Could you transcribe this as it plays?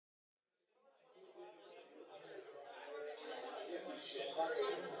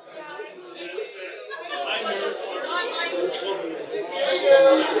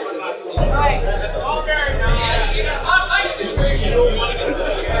Right. That's all very nice. In a hot light situation, you don't want to get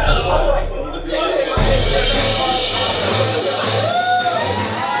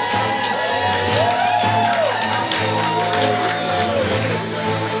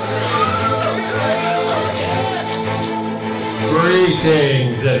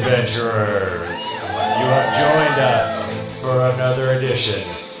Greetings, adventurers! You have joined us for another edition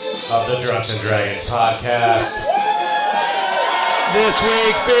of the Drunks and Dragons podcast. This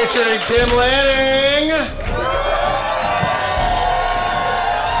week featuring Tim Lanning,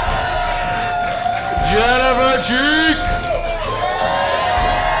 Jennifer Cheek,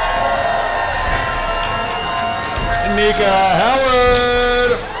 Nika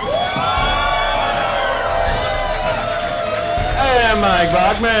Howard, and Mike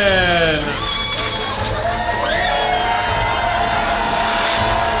Bachman.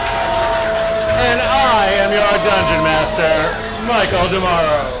 And I am your Dungeon Master, Michael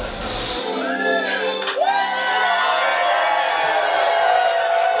DeMauro.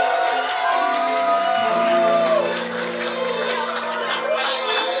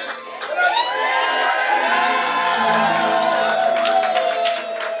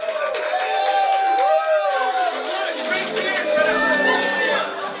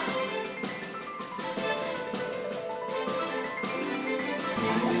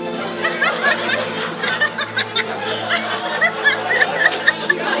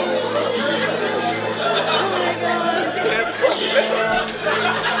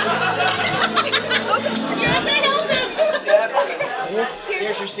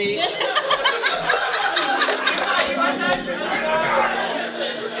 Here's your seat.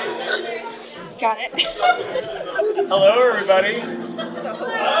 Got it. Hello, everybody.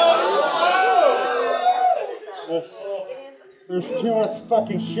 Well, there's too much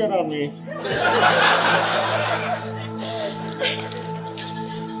fucking shit on me.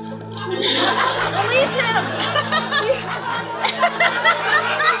 Release him!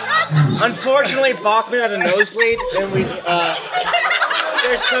 Unfortunately, Bachman had a nosebleed, and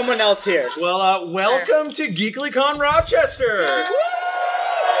there's someone else here. Well, welcome to Geeklycon Rochester.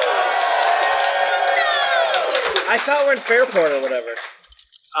 I thought we're in Fairport or whatever.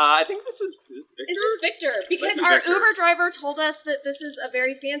 I think this is Victor. Is this Victor? Because Might be our Victor. Uber driver told us that this is a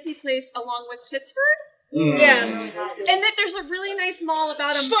very fancy place along with Pittsford. Yes. And that there's a really nice mall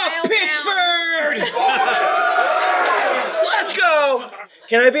about a mile Fuck down. Pittsford! Let's go!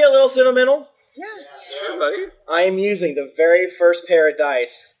 Can I be a little sentimental? Yeah. Sure, buddy. I am using the very first pair of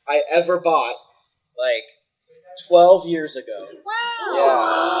dice I ever bought, like, 12 years ago.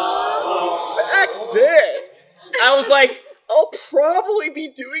 Wow. Yeah. Back then, I was like, I'll probably be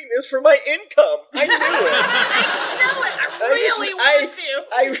doing this for my income. I knew it. I really want to.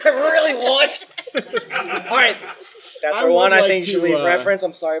 I really want. All right, that's our one. I think should leave reference.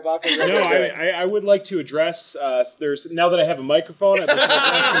 I'm sorry, Bach. No, I would like to address. There's now that I have a microphone, I'd like to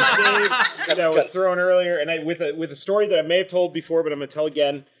address some shade that was thrown earlier, and with a story that I may have told before, but I'm gonna tell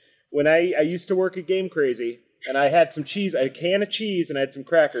again. When I used to work at Game Crazy, and I had some cheese, a can of cheese, and I had some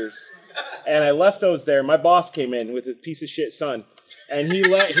crackers, and I left those there. My boss came in with his piece of shit son, and he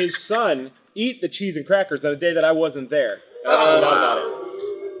let his son eat the cheese and crackers on a day that I wasn't there. And I found out about it.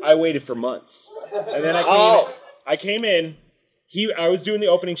 I waited for months, and then I came in. I was doing the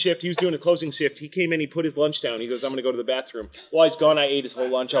opening shift. He was doing the closing shift. He came in. He put his lunch down. He goes, "I'm going to go to the bathroom." While he's gone, I ate his whole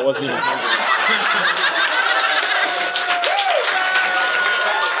lunch. I wasn't even hungry.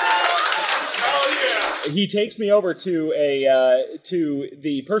 He takes me over to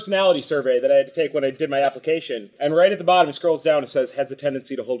the personality survey that I had to take when I did my application, and right at the bottom, he scrolls down and says, "Has a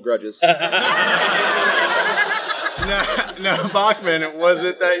tendency to hold grudges." No, Bachman, was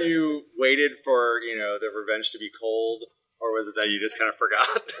it that you waited for, the revenge to be cold, or was it that you just kind of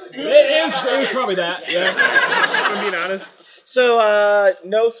forgot? It was probably that, yeah. If I'm being honest. So,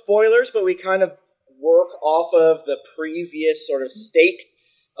 no spoilers, but we kind of work off of the previous sort of state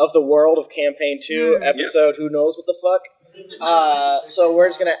of the world of Campaign 2, episode Who Knows What the Fuck. So we're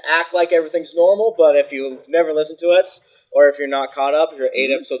just going to act like everything's normal, but if you've never listened to us, or if you're not caught up, if you're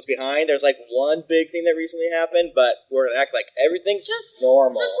 8 episodes behind, there's like one big thing that recently happened, but we're going to act like everything's just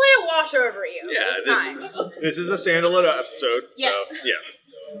normal. Just let it wash over you. Yeah, it's fine. This is a standalone episode. Yes. So, yeah.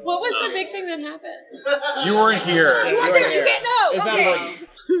 What was the big thing that happened? You weren't here. You weren't there. You can't know. It's not Okay.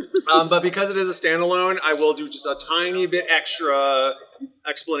 But because it is a standalone, I will do just a tiny bit extra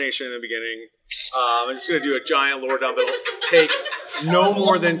explanation in the beginning. I'm just going to do a giant lore dump. It'll take no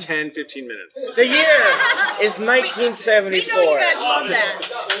more than 10, 15 minutes. The year is 1974. We know you guys love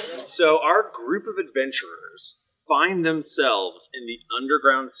that. So our group of adventurers find themselves in the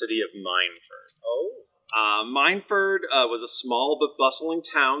underground city of Minefirst. Mineford was a small but bustling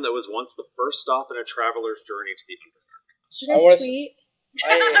town that was once the first stop in a traveler's journey to the Underdark. Should I tweet?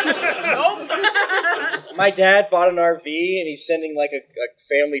 Nope. My dad bought an RV and he's sending like a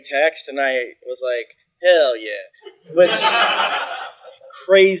family text, and I was like, hell yeah. But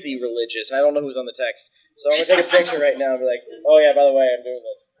crazy religious. I don't know who's on the text. So I'm going to take a picture right now and be like, oh yeah, by the way, I'm doing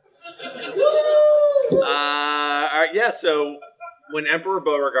this. All right, yeah, so when Emperor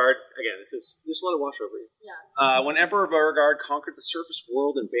Beauregard, again, there's a lot of wash over you. Yeah. When Emperor Beauregard conquered the surface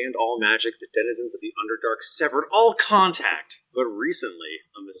world and banned all magic, the denizens of the Underdark severed all contact. But recently,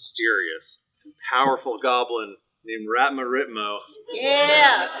 a mysterious and powerful goblin named Ratmaritmo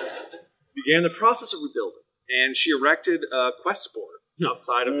began the process of rebuilding, and she erected a quest board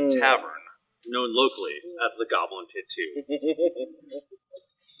outside of the tavern, known locally as the Goblin Pit 2.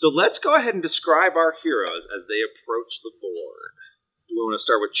 So let's go ahead and describe our heroes as they approach the board. Do we want to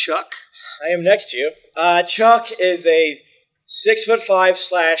start with Chuck? I am next to you. Chuck is a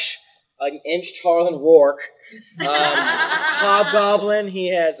 6'5" / an inch taller than Rourke. Hobgoblin. He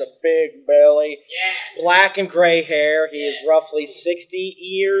has a big belly. Black and gray hair. He is roughly 60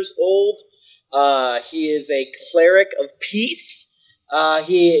 years old. He is a cleric of peace.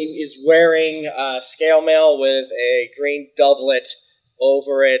 He is wearing scale mail with a green doublet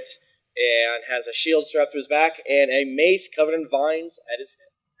over it, and has a shield strapped to his back, and a mace covered in vines at his head.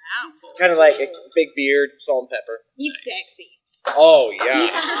 Wow. Kind of like a big beard, salt and pepper. He's sexy. Oh, yeah.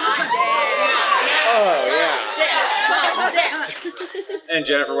 Oh, yeah. And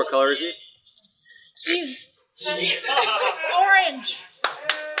Jennifer, what color is he? He's orange.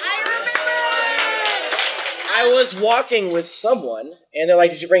 I remember. I was walking with someone, and they're like,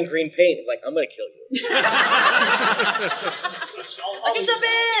 did you bring green paint? I was like, I'm going to kill you. It's a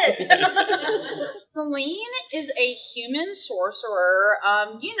bit. Celine is a human sorcerer.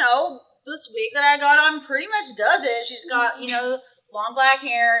 This wig that I got on pretty much does it. She's got, long black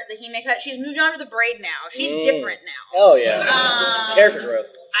hair, the heme cut. She's moved on to the braid now. She's different now. Oh, yeah. Character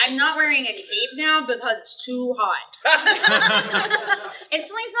growth. I'm not wearing a cape now because it's too hot. And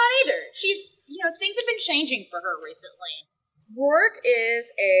Celine's not either. She's, things have been changing for her recently. Rourke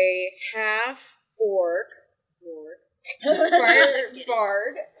is a half orc.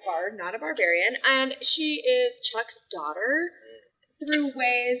 Bard, not a barbarian, and she is Chuck's daughter through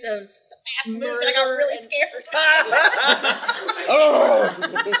ways of Moved and I got really scared.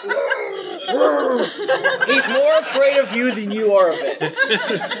 He's more afraid of you than you are of it.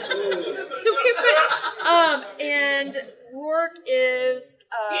 And Rourke is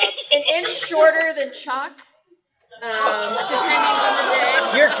an inch shorter than Chuck, depending on the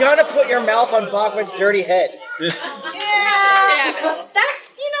day. You're gonna put your mouth on Bachman's dirty head. Yeah, that's,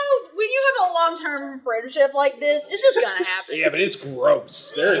 when you have a long-term friendship like this, it's just gonna happen. Yeah, but it's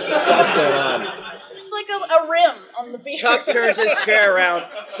gross. There's stuff going on. It's like a rim on the beard. Chuck turns his chair around.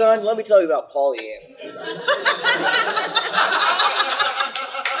 Son, let me tell you about polyam.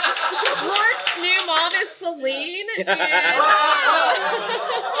 Rourke's new mom is Celine,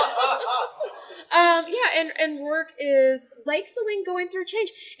 and Rourke is like Celine going through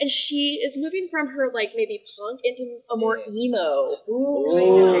change, and she is moving from her maybe punk into a more emo.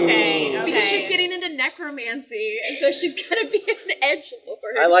 Okay. Because she's getting into necromancy, and so she's gonna be an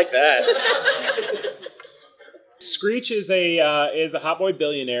edgelord. I like that. Screech is a hot boy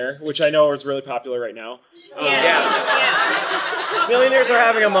billionaire, which I know is really popular right now. Yeah. Billionaires are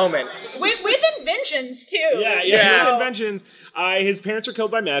having a moment. With inventions, too. Yeah. With inventions. His parents are killed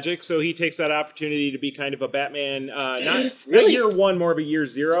by magic, so he takes that opportunity to be kind of a Batman. Not year one, more of a year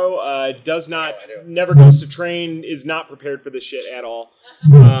zero. Never goes to train, is not prepared for this shit at all.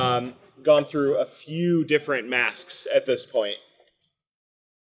 Gone through a few different masks at this point.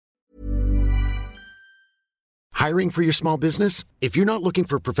 Hiring for your small business? If you're not looking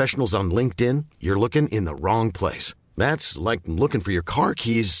for professionals on LinkedIn, you're looking in the wrong place. That's like looking for your car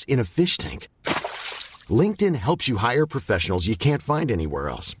keys in a fish tank. LinkedIn helps you hire professionals you can't find anywhere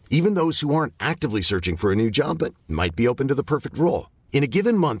else, even those who aren't actively searching for a new job but might be open to the perfect role. In a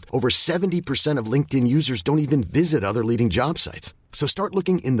given month, over 70% of LinkedIn users don't even visit other leading job sites. So start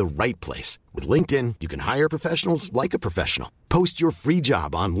looking in the right place. With LinkedIn, you can hire professionals like a professional. Post your free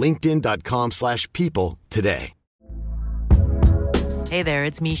job on linkedin.com/people today. Hey there,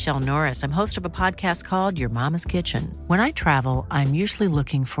 it's Michelle Norris. I'm host of a podcast called Your Mama's Kitchen. When I travel, I'm usually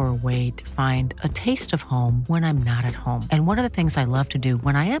looking for a way to find a taste of home when I'm not at home. And one of the things I love to do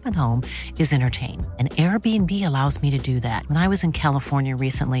when I am at home is entertain. And Airbnb allows me to do that. When I was in California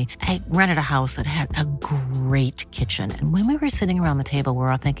recently, I rented a house that had a great kitchen. And when we were sitting around the table,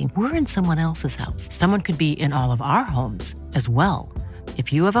 we're all thinking, we're in someone else's house. Someone could be in all of our homes as well.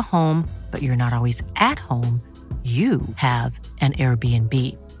 If you have a home, but you're not always at home, you have an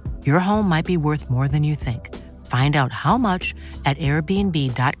Airbnb. Your home might be worth more than you think. Find out how much at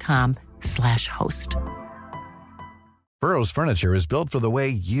airbnb.com/host. Burrow's furniture is built for the way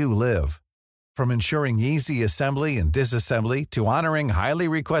you live. From ensuring easy assembly and disassembly to honoring highly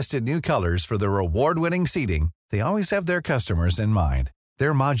requested new colors for their award-winning seating, they always have their customers in mind.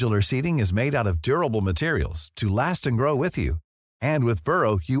 Their modular seating is made out of durable materials to last and grow with you. And with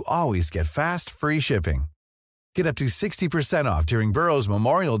Burrow, you always get fast, free shipping. Get up to 60% off during Burrow's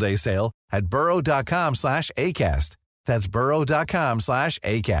Memorial Day sale at burrow.com/ACAST. That's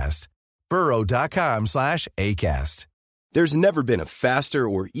burrow.com/ACAST. burrow.com/ACAST. There's never been a faster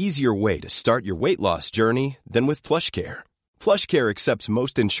or easier way to start your weight loss journey than with PlushCare. PlushCare accepts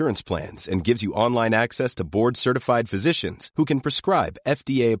most insurance plans and gives you online access to board-certified physicians who can prescribe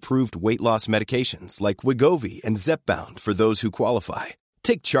FDA-approved weight loss medications like Wegovy and Zepbound for those who qualify.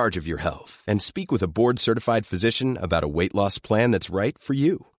 Take charge of your health and speak with a board-certified physician about a weight loss plan that's right for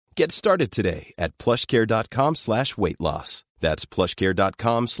you. Get started today at plushcare.com/weight-loss. That's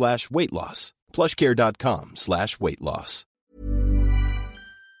plushcare.com/weight-loss. plushcare.com/weight-loss.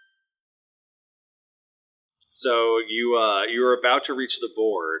 So you were about to reach the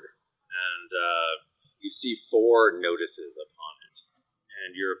board, and you see 4 notices upon it,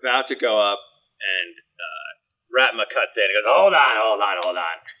 and you're about to go up, and Ratma cuts in and goes, "Hold on.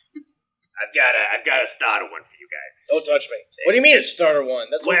 I've got a starter one for you guys. Don't touch me. What do you mean a starter one?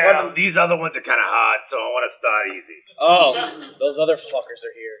 That's These other ones are kind of hard, so I want to start easy." Oh, those other fuckers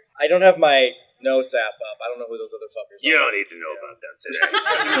are here. I don't have my nose app up. I don't know who those other fuckers are. You don't need to know about them today.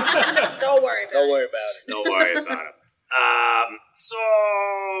 Don't worry about it. Don't worry about them. So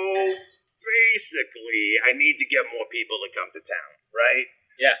basically, I need to get more people to come to town, right?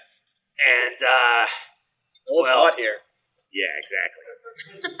 Yeah. And no one's hot here. Yeah, exactly.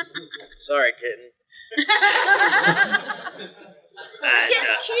 Sorry, kitten.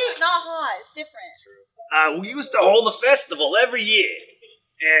 Kitten's cute, not hot. It's different. We used to hold a festival every year,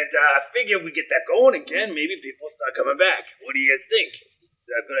 and I figured we get that going again. Maybe people will start coming back. What do you guys think? Is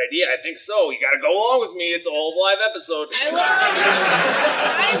that a good idea? I think so. You got to go along with me. It's a whole live episode. I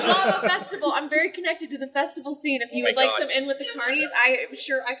love a festival. I'm very connected to the festival scene. If you would like some in with the carnies, I'm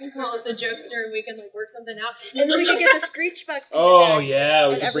sure I can call it the jokester and we can work something out. And then we can get the screech bucks. Oh, yeah.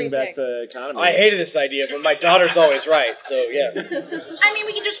 We can bring back the economy. I hated this idea, but my daughter's always right. So, yeah. I mean,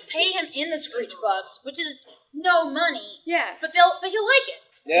 we can just pay him in the screech bucks, which is no money. Yeah. But he'll like it.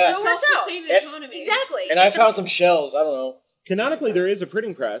 Yeah. So it works out. Economy. Exactly. And I found some shells. I don't know. Canonically, there is a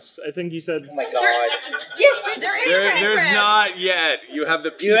printing press. I think you said... Oh, my God. Yes, there is a printing There's press. not yet. You have the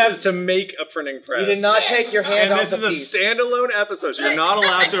pieces to make a printing press. You did not take your hand and off the piece. And this is a standalone episode, so you're not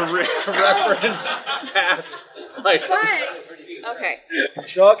allowed to reference past items. Okay.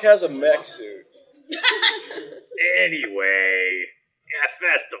 Chuck has a mech suit. Anyway, a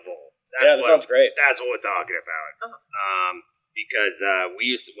festival. That sounds great. That's what we're talking about. Because we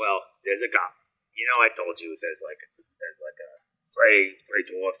used to, there's a goblin. You know, I told you there's like a gray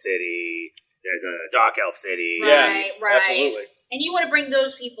dwarf city. There's a dark elf city. Right. Absolutely. And you want to bring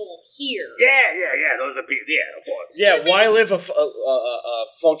those people here. Yeah. Those are people. Yeah, of course. Yeah, why live a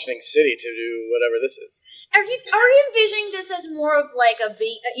functioning city to do whatever this is? Are you envisioning this as more of like a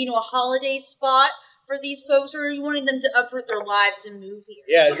holiday spot for these folks, or are you wanting them to uproot their lives and move here?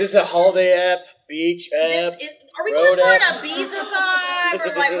 Yeah, is this a holiday app, beach app, are we road going for app? an Ibiza vibe,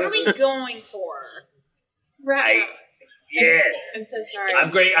 or like what are we going for? Right. Yes. I'm so sorry. I'm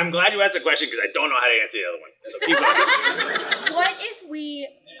great. I'm glad you asked the question because I don't know how to answer the other one. So keep going. What if we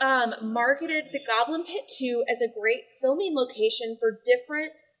marketed the Goblin Pit 2 as a great filming location for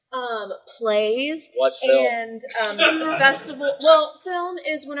different plays? What's film? And festival. Well, film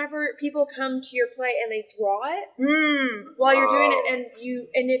is whenever people come to your play and they draw it while you're doing it, and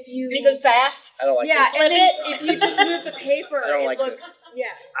if you go fast. I don't like this. and then if you just move the paper, I don't it like looks this.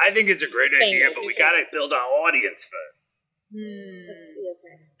 I think it's a great idea, but we got to build our audience first. Let's see.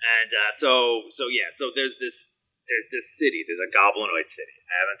 Okay. And so there's this city. There's a goblinoid city.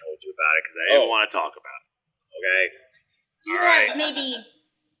 I haven't told you about it because I didn't want to talk about it. Okay. Do you have maybe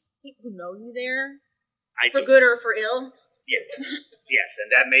people who know you there, for do. good or for ill? Yes, and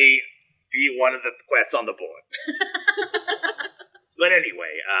that may be one of the quests on the board. But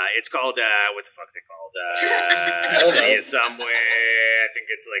anyway, it's called what the fuck's it called? City is somewhere. I think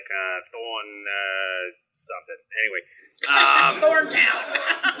it's like Thorn something. Anyway. Thorntown.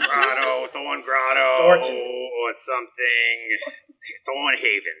 Thorn Grotto, Thornton. or something.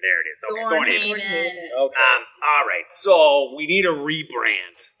 Thornhaven, there it is. Okay, Thornhaven. Okay. All right, so we need a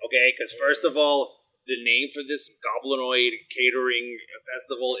rebrand, okay? Because first of all, the name for this goblinoid catering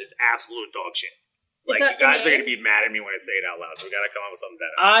festival is absolute dog shit. Like, you guys are going to be mad at me when I say it out loud, so we got to come up with something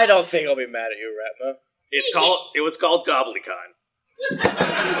better. I don't think I'll be mad at you, Ratma. It was called Geeklycon.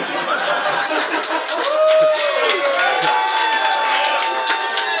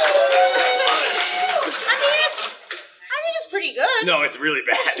 Pretty good. No, it's really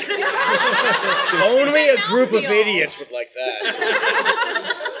bad. Only a group of idiots would like that.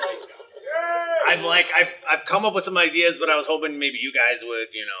 I've come up with some ideas, but I was hoping maybe you guys would,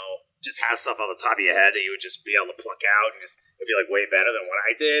 just have stuff on the top of your head that you would just be able to pluck out and it'd be like way better than what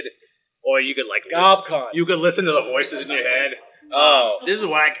I did. Or you could Gobcon. You could listen to the voices in your head. This is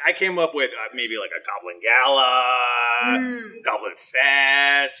what I came up with. Maybe like a Goblin Gala, Goblin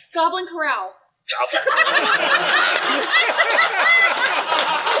Fest, Goblin Corral. I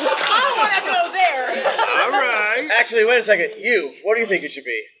want to go there. All right. Actually, wait a second. What do you think it should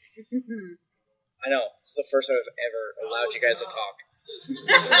be? I know. It's the first time I've ever allowed you guys to talk.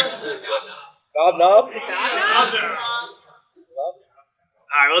 Gobnob? The Gobnob? All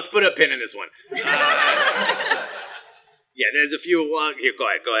right, let's put a pin in this one. Yeah, there's a few. Here, go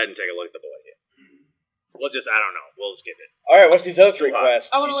ahead and take a look at the board here. We'll just, I don't know. We'll skip it. All right, what's these other 3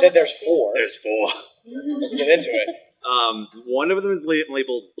 quests? You said there's 4. There's 4. Let's get into it. One of them is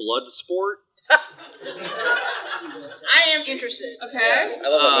labeled Blood Sport. I am interested. Okay. Yeah, I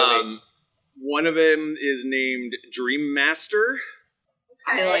love that movie. One of them is named Dream Master.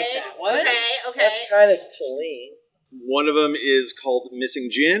 I like that one. Okay. That's kind of Celine. One of them is called Missing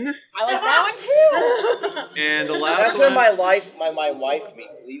Jin. I like that one too. And the last That's one... where my wife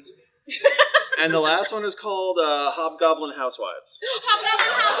leaves me. And the last one is called Hobgoblin Housewives.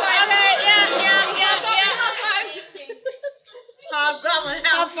 Hobgoblin Housewives. Okay, yeah. Hobgoblin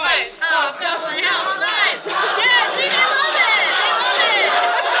Housewives. Hobgoblin Housewives. Yes, they love it.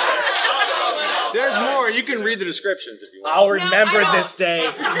 There's more. You can read the descriptions if you want. I'll remember this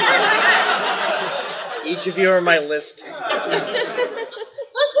day. Each of you are on my list. Let's go ahead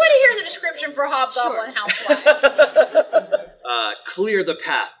and hear the description for Hobgoblin Housewives. Clear the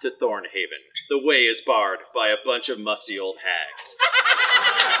path to Thornhaven. The way is barred by a bunch of musty old hags.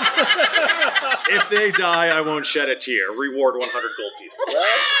 If they die, I won't shed a tear. Reward 100 gold pieces.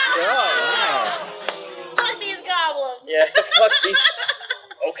 Wow. Fuck these goblins. Yeah, fuck these.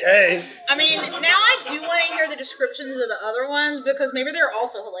 Okay. I mean, now I do want to hear the descriptions of the other ones because maybe they're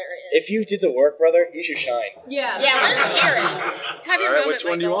also hilarious. If you did the work, brother, you should shine. Yeah, let's hear it. Have your moment, which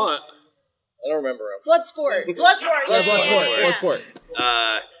one do you Michael. want? I don't remember him. Bloodsport. Bloodsport.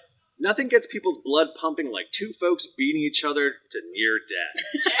 Nothing gets people's blood pumping like 2 folks beating each other to near death.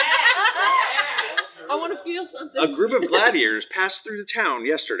 I want to feel something. A group of gladiators passed through the town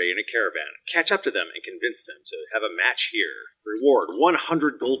yesterday in a caravan. Catch up to them and convince them to have a match here. Reward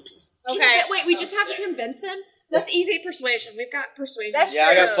 100 gold pieces. Okay. Wait, we just have to convince them? That's easy persuasion. We've got persuasion. That's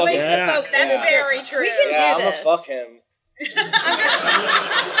I got fucking... Wasted folks. That's very true. We can do I'm this. gonna fuck him.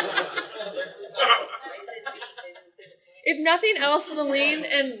 If nothing else, Celine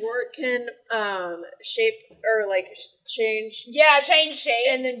and Wort can shape or change. Yeah, change shape.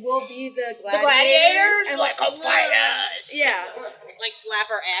 And then we'll be the gladiators. The gladiators? And come fight us. Yeah. Like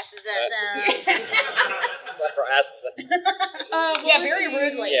slap our asses at them. Slap our asses at them. Yeah, very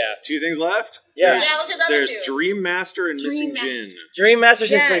rudely. Yeah. 2 things left? Yeah. Yeah, let's do the other There's 2. Dream Master and Missing Jin. Dream Master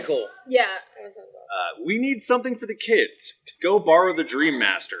seems pretty cool. Yeah. We need something for the kids. Go borrow the Dream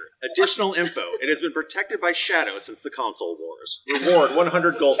Master. Additional info. It has been protected by Shadow since the console wars. Reward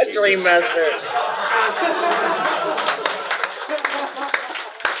 100 gold pieces. Dream Master.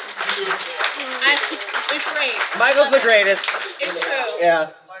 It's great. Michael's the greatest. It's true. Yeah.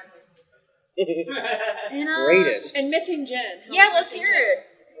 Greatest. And Missing Jen. Yeah, let's hear it.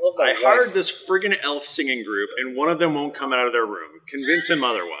 I hired this friggin' elf singing group, and one of them won't come out of their room. Convince him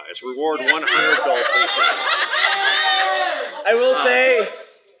otherwise. Reward 100 gold pieces. I will say,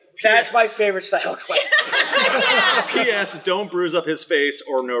 that's my favorite style quest. P.S. Don't bruise up his face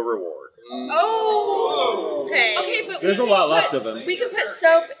or no reward. Oh! Okay. Okay, but There's a lot left of them. We can put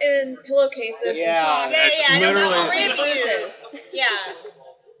soap in pillowcases. Yeah. And I know literally- that's bruises. Yeah.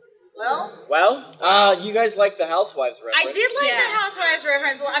 Well, you guys like the Housewives reference. I did like the Housewives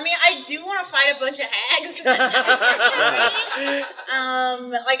reference. I mean, I do want to fight a bunch of hags. I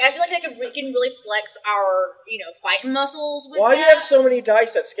feel like we can really flex our, fighting muscles with Why do you have so many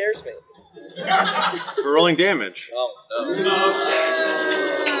dice? That scares me. For rolling damage. Oh, no.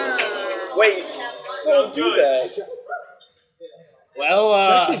 Wait, don't do that. Well,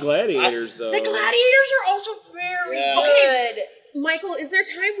 sexy gladiators, though. The gladiators are also very good. Okay, Michael, is there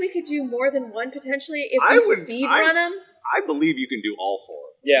time we could do more than one potentially if we speed run them? I believe you can do all 4.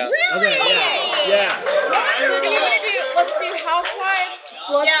 Yeah. Really? Okay, yeah. Yeah. So do we want to do? Let's do Housewives,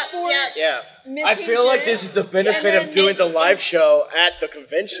 Bloodsport. Yeah. Missing I feel like Jen, this is the benefit and then of doing the live show at the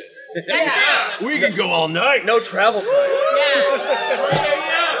convention. That's true. We can go all night. No travel time. Yeah.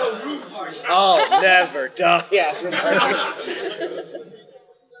 Oh, never. Duh. Yeah.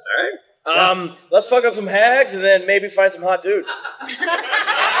 All right. Let's fuck up some hags and then maybe find some hot dudes.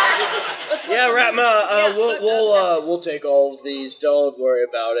 Yeah, Ratma. We'll take all of these. Don't worry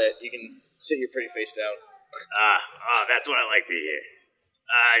about it. You can sit your pretty face down. That's what I like to hear.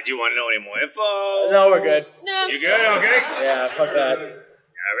 Do you want to know any more info? No, we're good. No. You good? Okay. Yeah, fuck that. All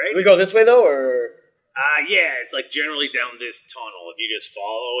right. We go this way though, or Yeah, it's like generally down this tunnel. If you just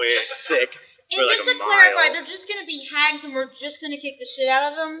follow it. sick? For And like just a to mile. clarify, they're just going to be hags and we're just going to kick the shit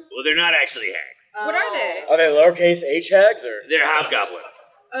out of them? Well, they're not actually hags. What are they? Are they lowercase h hags or They're hobgoblins.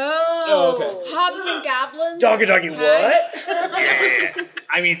 Oh. okay. Hobs and goblins. Doggy what? Yeah.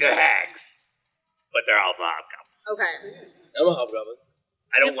 I mean, they're hags, but they're also hobgoblins. Okay. I'm a hobgoblin.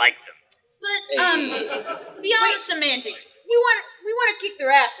 I don't like them. But beyond the semantics, we want to kick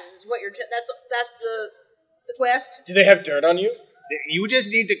their asses. Is what you're? That's the quest. Do they have dirt on you? You just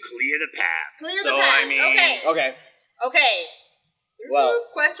need to clear the path. Clear so, the path. I mean, Okay. Okay. Well,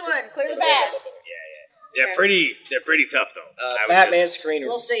 Quest 1. Clear the path. They're pretty tough though. I would Batman just- screen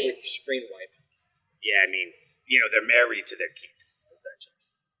We'll see. screen wipe. Yeah, I mean, they're married to their keeps essentially.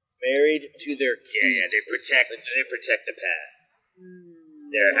 Married to their Yeah, they keeps, protect the path.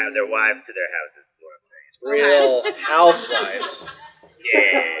 Their wives to their houses. Is what I'm saying. Real housewives.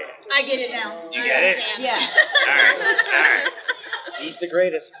 Yeah. I get it now. You I get it? understand. Yeah. All right. He's the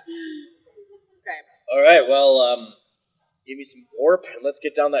greatest. Okay. All right. Well, give me some warp and let's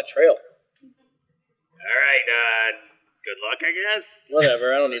get down that trail. All right. Good luck, I guess.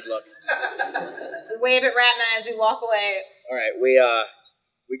 Whatever. I don't need luck. Wave at Ratman as we walk away All right.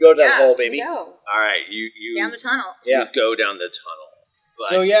 We go to that hole, baby. Go. All right, you down the tunnel. Yeah. go down the tunnel. But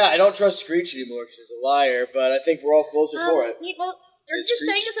So yeah, I don't trust Screech anymore because he's a liar, but I think we're all closer for it. Well, are you Is just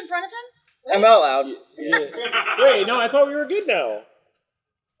Screech- saying this in front of him? I'm out loud. Wait, no, I thought we were good now.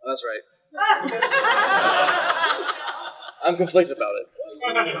 That's right. I'm conflicted about it.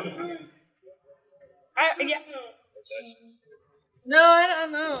 Yeah. No, I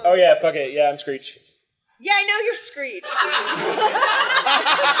don't know. Oh yeah, fuck it. Yeah, I'm Screech. Yeah, I know you're Screech.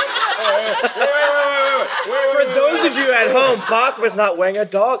 For those of you at home, Bach was not wearing a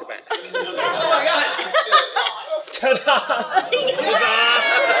dog mask.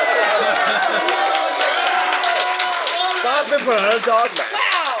 Bachman put on a dog mask.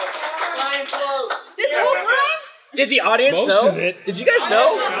 Wow. This whole time? Did the audience Most know? of it. Did you guys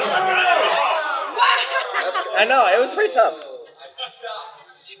know? I know, it was pretty tough.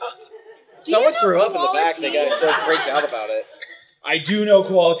 Someone threw up in the back. They got so freaked out about it. I do know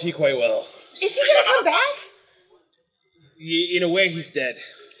Quality quite well. Is he gonna come back? In a way, he's dead.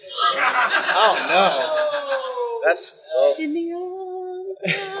 Oh no. That's In the arms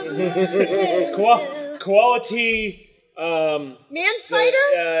of Quality. Man Spider?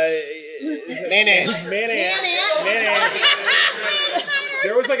 Mayonnaise.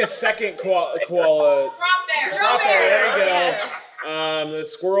 There was like a second koala. Drop there. There you go. Yes. The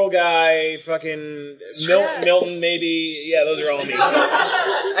squirrel guy, fucking Milton, maybe. Yeah, those are all me.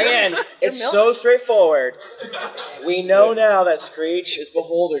 again, it's so straightforward. We know now that Screech is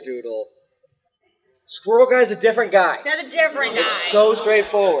Beholderdoodle. Squirrel Guy's a different guy. That's a different guy. It's so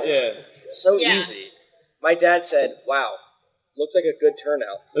straightforward. Yeah. It's so Yeah. easy. My dad said, "Wow, looks like a good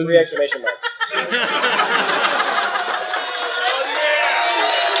turnout." 3 exclamation marks.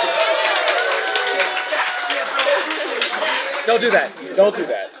 Don't do that. Don't do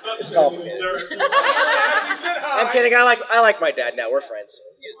that. It's complicated. I'm kidding. I like my dad now. We're friends.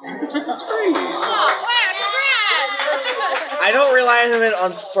 I don't rely on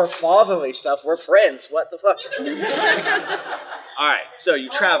him for fatherly stuff. We're friends. What the fuck? all right, so you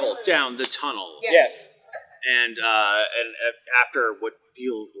travel down the tunnel, Yes. and after what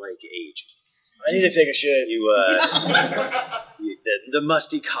feels like ages, I need to take a shit. the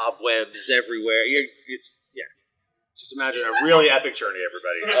musty cobwebs everywhere. Just imagine a really epic journey,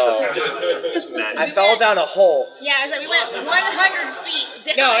 everybody. Just imagine. I fell down a hole. Yeah, it's like we went 100 feet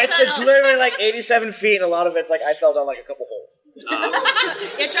down No, the it's tunnel. literally like 87 feet, and a lot of it's like I fell down like a couple holes.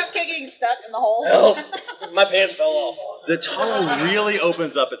 Yeah, Trump getting stuck in the hole. Oh, my pants fell off. The tunnel really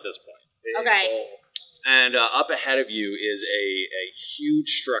opens up at this point. Okay. And up ahead of you is a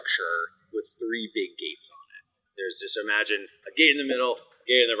huge structure with 3 big gates on it. There's just imagine a gate in the middle, a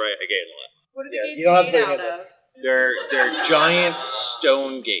gate in the right, a gate in the left. What are the Yeah, gates you don't have to made put your out hands of? They're giant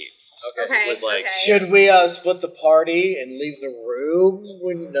stone gates. Okay. With like, Should we split the party and leave the room?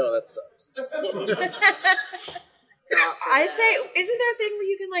 No, that sucks. I say, isn't there a thing where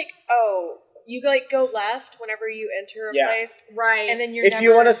you can you go left whenever you enter a place, right? And then you're if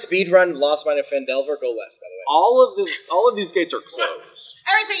you want to speedrun Lost Mine of Fendelver, go left. By the way, all of these gates are closed.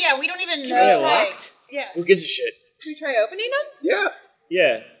 I would say, yeah, we don't even know. Yeah, Right. Yeah. Who gives a shit? Should we try opening them? Yeah.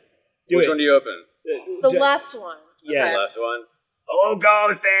 Yeah. Which one do you open? The left one. Yeah. The left one. Who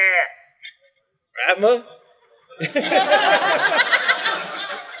goes there? Atma?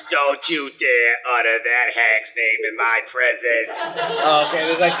 Don't you dare utter that hag's name in my presence. Oh, okay,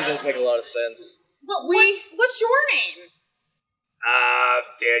 this actually does make a lot of sense. But what's your name?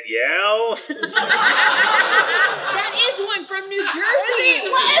 Danielle? That is one from New Jersey.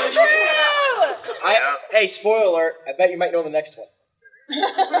 Well, it's true. Hey, spoiler alert, I bet you might know the next one. I'm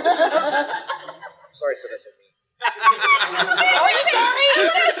sorry I said that so mean. Are you sorry?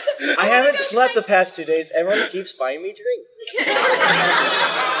 I haven't slept the past 2 days. Everyone keeps buying me drinks.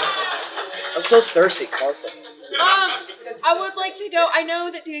 I'm so thirsty constantly. I would like to go. I know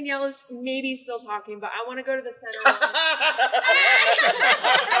that Danielle is maybe still talking, but I want to go to the center one.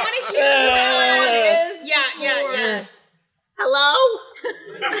 I want to hear who everyone is. Yeah. Hello?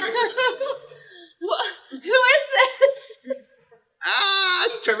 Who is this?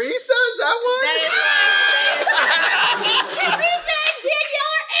 Teresa, is that one? That is Teresa and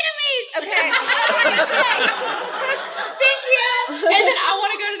Danielle are enemies. Okay. Thank you. And then I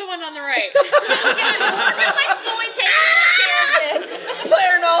want to go to the one on the right. It's like fully taking care of this.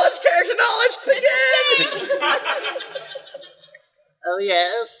 Player knowledge, character knowledge, begin! Oh,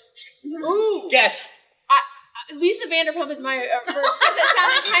 yes. Ooh. Guess. Lisa Vanderpump is my first because it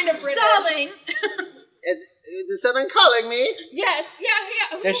sounded kind of British. Darling. Is someone calling me? Yes.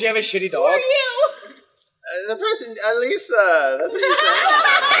 Yeah. Does she have a shitty Who dog? are you? The person, Lisa. That's what you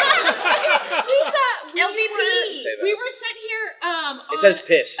said. Lisa, LVP. we were sent here It says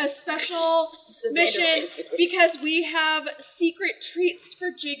piss. a special mission because we have secret treats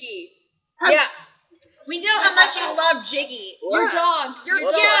for Jiggy. Yeah. We know how much you love Jiggy. Your dog. Your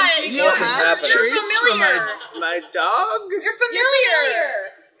dog. dog. Jiggy. What is happening? You're familiar. My dog? You're familiar.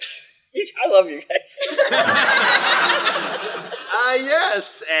 I love you guys.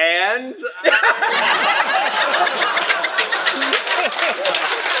 Yes, and...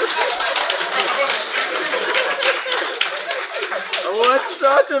 What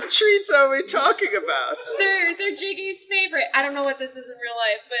sort of treats are we talking about? They're Jiggy's favorite. I don't know what this is in real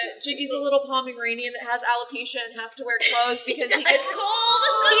life, but Jiggy's a little Pomeranian that has alopecia and has to wear clothes because he gets cold.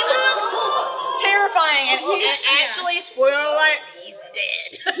 He looks terrifying, and actually, spoiler alert, he's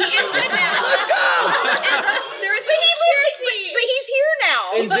dead. He is dead now. Let's go! There is a conspiracy. But he's here now.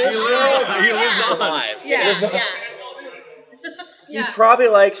 In this world, He lives on. alive. Yeah. He probably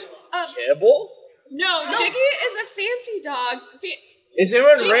likes kibble. No, Jiggy is a fancy dog. Is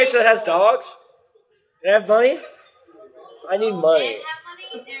anyone rich that has dogs? Can I have money? I need money.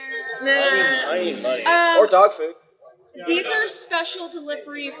 I need money. Or dog food. These are special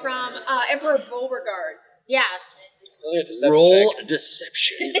delivery from Emperor Beauregard. Yeah. Roll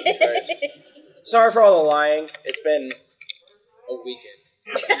deception. Sorry for all the lying. It's been a weekend.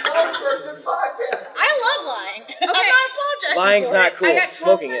 I love lying. I'm not apologizing. Lying's for not it. cool. I got 12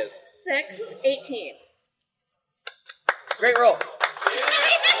 Smoking plus is. 6, 18. Great roll.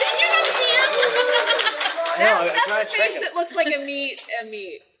 That's I'm trying the to trick face him. that looks like a meat.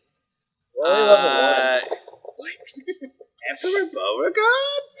 We're only level 1. Emperor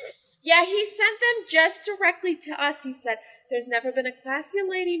Beauregard? Yeah, he sent them just directly to us. He said, "There's never been a classier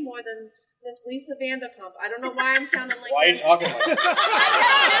lady more than Miss Lisa Vanderpump." I don't know why I'm sounding like Why are you this. talking like that?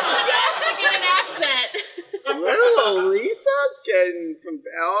 Just enough to get an accent. Little Lisa's getting from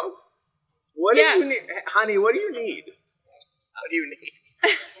Belle. What do you need? Honey, what do you need? What do you need?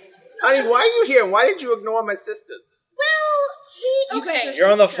 Honey, why are you here? Why did you ignore my sisters? Okay. You're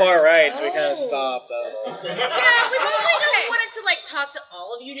on the far right, so we kind of stopped. I don't know. Yeah, we mostly just wanted to talk to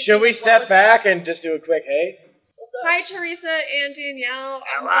all of you. To Should see, we what step was back and just do a quick hey? Hi, Teresa and Danielle.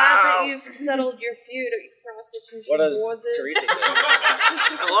 I'm glad that you've settled your feud at prostitution. What does wars. Teresa say?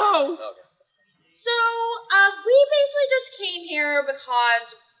 Hello. Okay. So, we basically just came here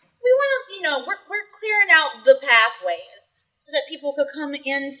because we want to, we're clearing out the pathways so that people could come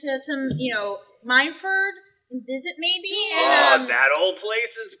into, Mineford. visit maybe. Oh, And, that old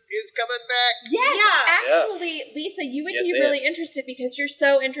place is coming back. Yes, Yeah. actually, Lisa, you would Yes, be I really interested because you're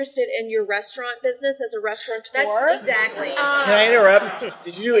so interested in your restaurant business as a restaurateur. that's exactly. Can I interrupt?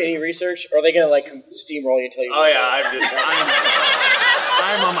 Did you do any research? Or are they going to like steamroll you until you? Oh yeah,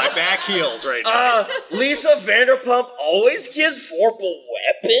 I'm on my back heels right now. Lisa Vanderpump always gives vorpal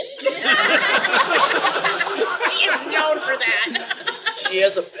weapons. He is known for that. She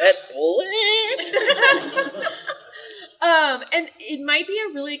has a pet bullet. And it might be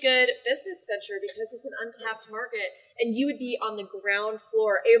a really good business venture because it's an untapped market, and you would be on the ground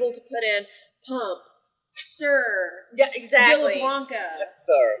floor, able to put in Pump, Sir, Yeah, exactly. Villa Blanca.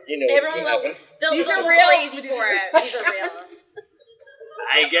 You know what's Everyone going to will. happen. They'll These are go real. crazy for it. These are real.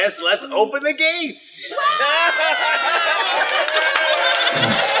 I guess let's open the gates.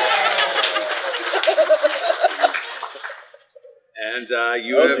 And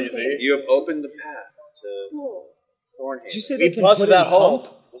you have opened the path to Thornhaven. Did you say He they can busted put in that hole.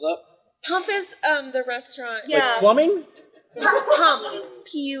 pump? What's up? Pump is the restaurant. Yeah. Like plumbing? Pump.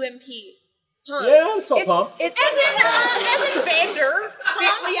 P-U-M-P. Pump. Yeah, I spell pump. It's As in Vander.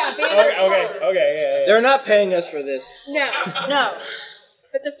 yeah, Vander. Okay, yeah. They're not paying us for this. No. No.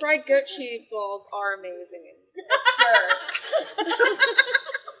 But the fried goat cheese balls are amazing. Sir.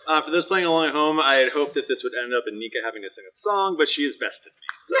 For those playing along at home, I had hoped that this would end up in Nika having to sing a song, but she has bested me.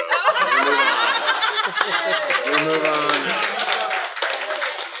 So we move on.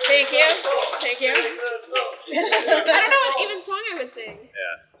 Thank you. Thank you. I don't know what even song I would sing.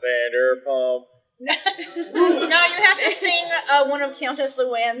 Vanderpump. No, you have to sing one of Countess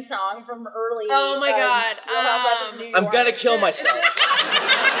Luann's song from early. Oh my God. Real Housewives of New York. I'm gonna kill myself.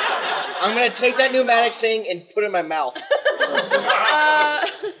 I'm gonna take that pneumatic thing and put it in my mouth.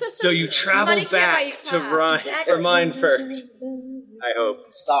 So you travel Money can't buy you back to class. Mineford. I hope.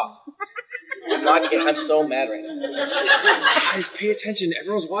 Stop. I'm not kidding. I'm so mad right now. Guys, pay attention.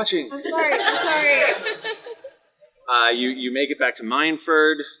 Everyone's watching. I'm sorry. You make it back to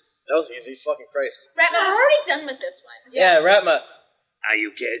Mineford. That was easy. Fucking Christ. Ratma, we're already done with this one. Yeah, Ratma. Are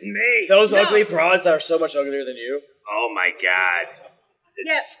you kidding me? Those ugly broads that are so much uglier than you. Oh my god. It's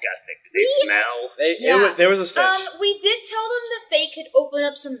Yep. disgusting. Do they smell? There was a stench. We did tell them that they could open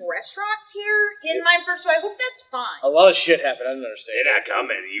up some restaurants here in Mineford, so I hope that's fine. A lot of shit happened. I didn't understand. They're not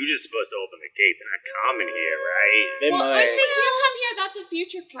coming. You just supposed to open the gate. They're not coming here, right? They Well, might. if they do come here, that's a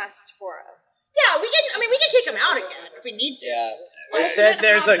future quest for us. Yeah, we can kick them out again if we need to. Yeah. They said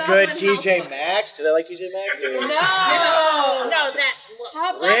there's a good TJ Maxx. Do they like TJ Maxx? Or? No, that's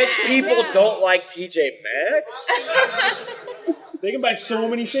Rich people don't like TJ Maxx? They can buy so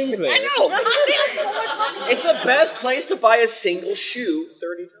many things there. I know. It's the best place to buy a single shoe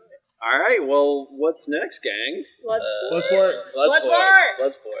 30 times. All right, well, what's next, gang? Bloodsport.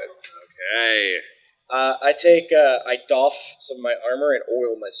 Bloodsport. Okay. I doff some of my armor and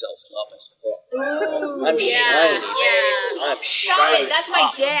oil myself up as fuck. I'm shiny. Yeah. I'm Stop shiny. it. That's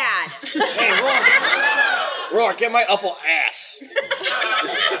my dad. Hey, Roar, get my upper ass.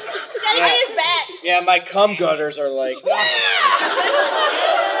 Gotta get his back. Yeah, my cum gutters are like...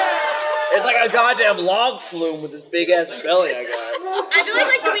 It's like a goddamn log flume with this big-ass belly I got. I feel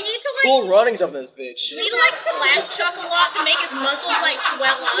like do we need to Cool runnings up this bitch. we need to slap Chuck a lot to make his muscles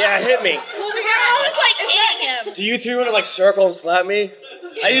swell up? Yeah, hit me. Well, we're always hitting him. Do you three want to circle and slap me?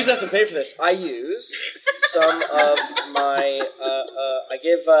 I usually have to pay for this. I use some of my, I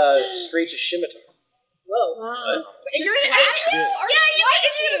give Screech a scimitar. Whoa. You're gonna slice you? Is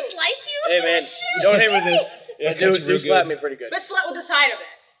he gonna slice you? Hey man, don't hit with this. Yeah, do slap me pretty good. But slap with the side of it.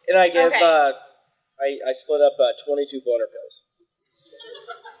 And I give, Okay. I split up 22 boner pills.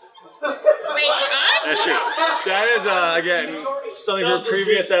 Wait, for us? That's true. That is, again, something from a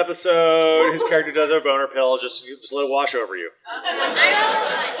previous episode. His character does have a boner pill. Just let it wash over you.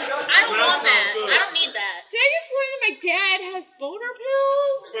 I don't want that. I don't need that. Did I just learn that my dad has boner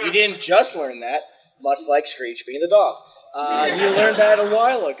pills? You didn't just learn that, much like Screech being the dog. You learned that a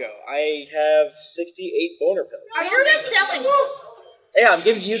while ago. I have 68 boner pills. Oh, you're just selling them. Yeah, I'm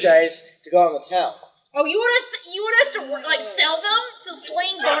giving you guys to go on the town. Oh, you want us to sell them to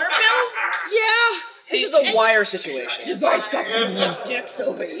sling boner pills? Yeah. This is a wire situation. You guys got some limp dicks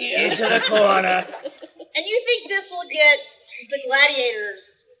over here. Into the corner. And you think this will get the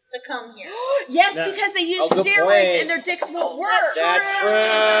gladiators to come here? Yes, because they use good steroids point. and their dicks won't work. That's true.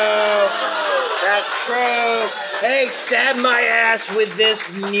 That's true. Hey, stab my ass with this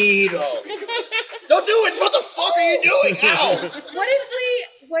needle. Don't do it. What the fuck are you doing? Ow.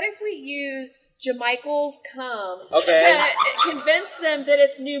 What if we use Jamichael's cum Okay. to convince them that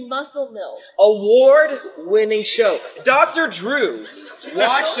it's new muscle milk? Award-winning show. Dr. Drew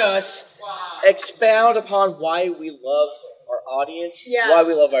watched us expound upon why we love our audience, why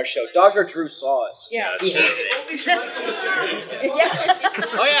we love our show. Dr. Drew saw us. Yeah. He hated it.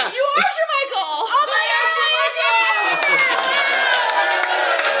 Oh, yeah. You are Michael. Oh, my God.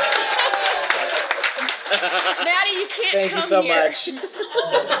 Maddie, you can't Thank come you so here. much.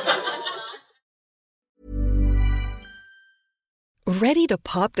 Ready to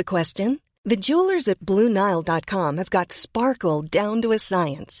pop the question? The jewelers at BlueNile.com have got sparkle down to a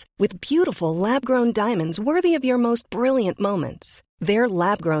science with beautiful lab-grown diamonds worthy of your most brilliant moments. Their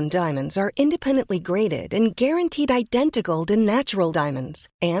lab-grown diamonds are independently graded and guaranteed identical to natural diamonds,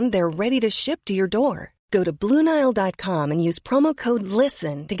 and they're ready to ship to your door. Go to BlueNile.com and use promo code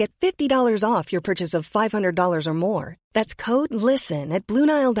LISTEN to get $50 off your purchase of $500 or more. That's code LISTEN at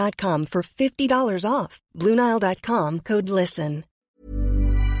BlueNile.com for $50 off. BlueNile.com, code LISTEN.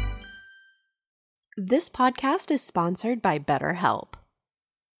 This podcast is sponsored by BetterHelp.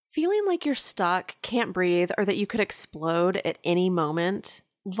 Feeling like you're stuck, can't breathe, or that you could explode at any moment?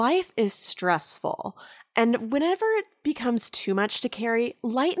 Life is stressful, and whenever it becomes too much to carry,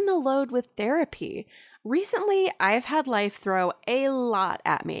 lighten the load with therapy. Recently, I've had life throw a lot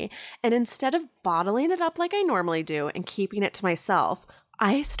at me, and instead of bottling it up like I normally do and keeping it to myself,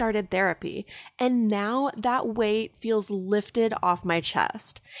 I started therapy, and now that weight feels lifted off my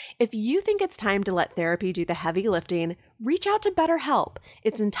chest. If you think it's time to let therapy do the heavy lifting, reach out to BetterHelp.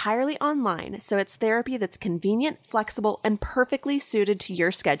 It's entirely online, so it's therapy that's convenient, flexible, and perfectly suited to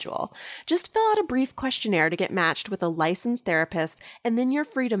your schedule. Just fill out a brief questionnaire to get matched with a licensed therapist, and then you're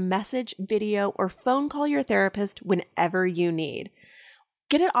free to message, video, or phone call your therapist whenever you need.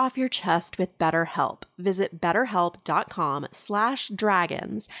 Get it off your chest with BetterHelp. Visit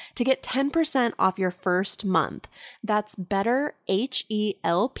betterhelp.com/dragons to get 10% off your first month. That's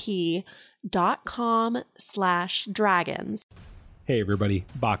betterhelp.com/dragons. Hey everybody,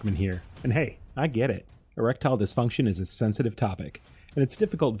 Bachman here. And hey, I get it. Erectile dysfunction is a sensitive topic, and it's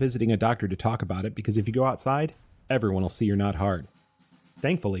difficult visiting a doctor to talk about it because if you go outside, everyone will see you're not hard.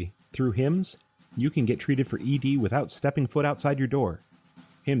 Thankfully, through HIMS, you can get treated for ED without stepping foot outside your door.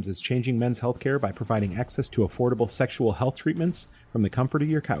 HIMS is changing men's healthcare by providing access to affordable sexual health treatments from the comfort of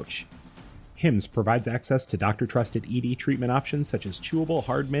your couch. HIMS provides access to doctor-trusted ED treatment options such as chewable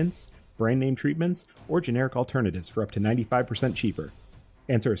hard mints, brand-name treatments, or generic alternatives for up to 95% cheaper.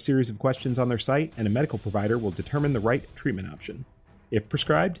 Answer a series of questions on their site, and a medical provider will determine the right treatment option. If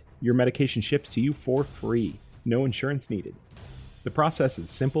prescribed, your medication ships to you for free, no insurance needed. The process is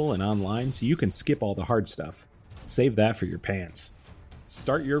simple and online, so you can skip all the hard stuff. Save that for your pants.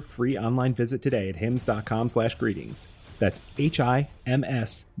 Start your free online visit today at hims.com/greetings. That's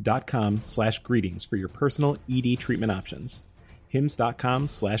HIMS.com/greetings for your personal ED treatment options.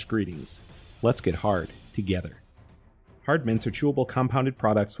 hims.com/greetings. Let's get hard together. Hard mints are chewable compounded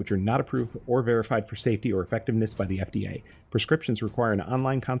products which are not approved or verified for safety or effectiveness by the FDA. Prescriptions require an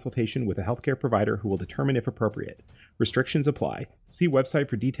online consultation with a healthcare provider who will determine if appropriate. Restrictions apply. See website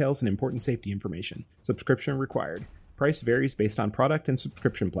for details and important safety information. Subscription required. Price varies based on product and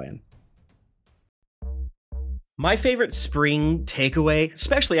subscription plan. My favorite spring takeaway,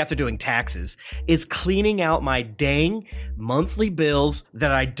 especially after doing taxes, is cleaning out my dang monthly bills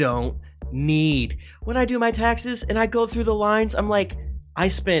that I don't need. When I do my taxes and I go through the lines, I'm like, I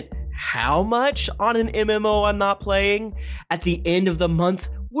spent how much on an MMO I'm not playing? At the end of the month,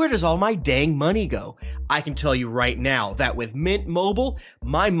 where does all my dang money go? I can tell you right now that with Mint Mobile,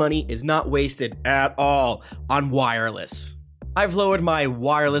 my money is not wasted at all on wireless. I've lowered my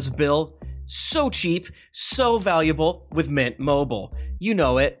wireless bill so cheap, so valuable with Mint Mobile. You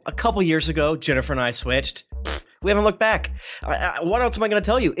know it. A couple years ago, Jennifer and I switched. We haven't looked back. What else am I going to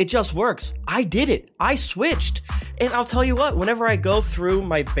tell you? It just works. I did it. I switched. And I'll tell you what, whenever I go through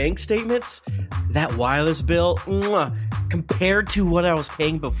my bank statements, that wireless bill, compared to what I was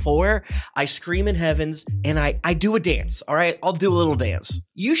paying before, I scream in heavens and I do a dance, all right? I'll do a little dance.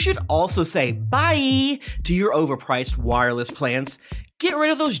 You should also say bye to your overpriced wireless plans. Get rid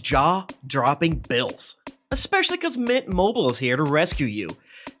of those jaw-dropping bills, especially because Mint Mobile is here to rescue you.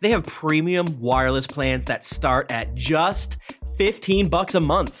 They have premium wireless plans that start at just $15 a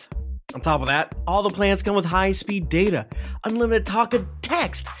month. On top of that, all the plans come with high-speed data, unlimited talk and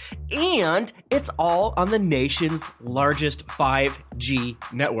text, and it's all on the nation's largest 5G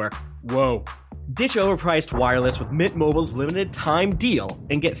network. Whoa. Ditch overpriced wireless with Mint Mobile's limited time deal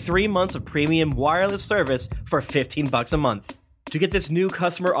and get 3 months of premium wireless service for $15 a month. To get this new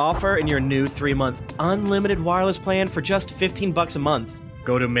customer offer and your new 3-month unlimited wireless plan for just $15 a month,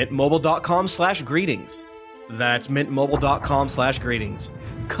 go to mintmobile.com/greetings. That's mintmobile.com/greetings.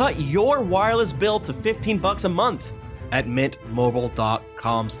 Cut your wireless bill to $15 a month. at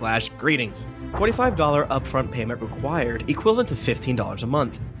mintmobile.com/greetings. $45 upfront payment required, equivalent to $15 a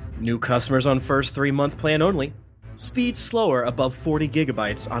month. New customers on first 3-month plan only. Speed slower above 40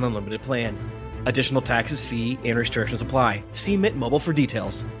 gigabytes on unlimited plan. Additional taxes, fee, and restrictions apply. See Mint Mobile for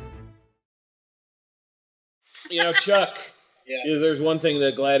details. You know, Chuck, there's one thing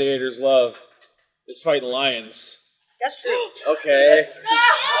that gladiators love. It's fighting lions. That's true. Okay.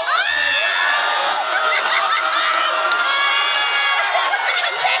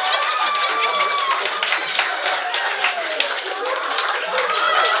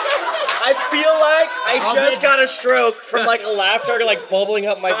 I feel like I just got a stroke from like a laugh track like bubbling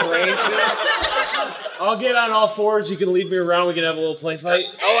up my brain. I'll get on all fours. You can lead me around. We can have a little play fight.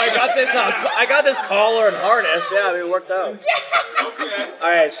 Oh, I got this collar and harness. Yeah, I mean, it worked out. All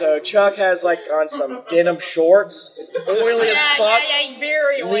right, so Chuck has like on some denim shorts, oily as fuck,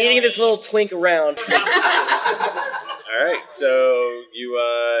 very oily. leading this little twink around. All right, so you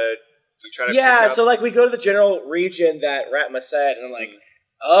try to Yeah, so like we go to the general region that Ratma said, and I'm like,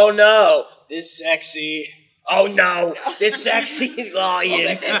 oh no, this sexy lion. This sexy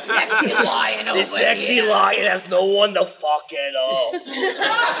lion has no one to fuck at all. He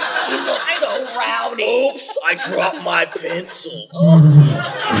looks so rowdy. Oops, I dropped my pencil.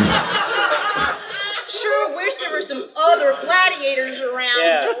 Sure wish there were some other gladiators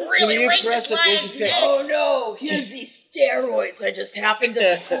around to really rake this lion's neck. Oh no, here's these steroids I just happened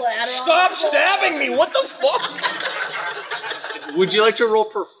to splatter Stop stabbing me, what the fuck? Would you like to roll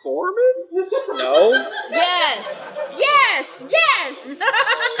performance? No. Yes.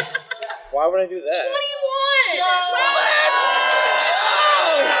 Why would I do that? 21.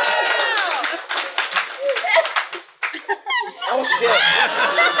 Oh shit.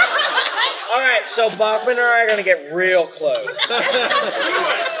 Alright, so Bachman and I are gonna get real close.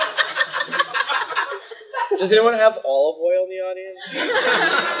 Does anyone have olive oil in the audience?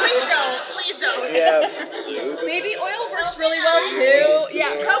 Please don't. Yeah. Baby oil works really well too.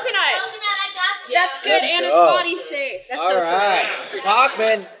 Yeah, coconut. That's good, Let's and go. it's body safe. That's so Alright.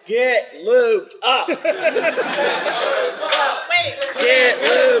 Bachman, get lubed up. Get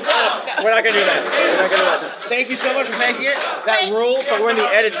lubed up. We're not gonna do that. Thank you so much for making it. That rules, but we're in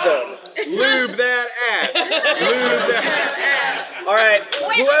the edit zone. Lube that ass. Lube that ass. All right,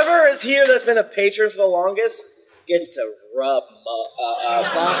 whoever is here that's been a patron for the longest gets to rub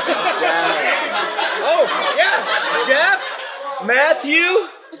Bachman down. Oh, yeah, Jeff, Matthew.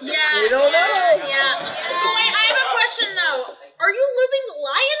 Yeah. We don't know. Yeah. Wait, I have a question though. Are you lubing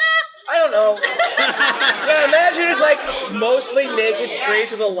lion up? I don't know. Yeah, imagine it's like mostly naked straight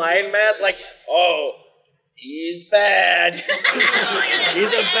to the lion mask, like, oh, he's bad.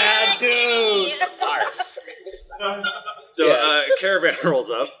 He's a bad dude. Arf. So, Caravan rolls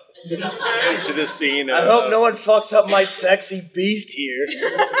up into this scene. I hope no one fucks up my sexy beast here.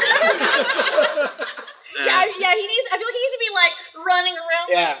 Yeah, he needs. I feel like he needs to be like running around.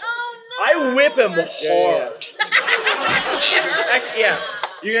 Yeah. Like, oh no. I whip him hard. Actually, yeah.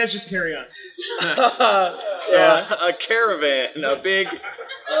 You guys just carry on. A caravan, a big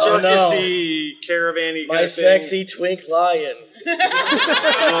circusy caravan-y My kind of thing. sexy twink lion.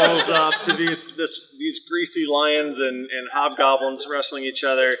 Rolls up to these greasy lions and hobgoblins wrestling each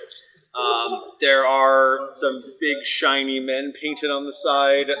other. There are some big shiny men painted on the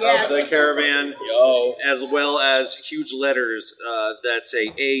side of the caravan, as well as huge letters that say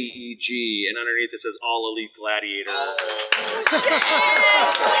AEG, and underneath it says All Elite Gladiator.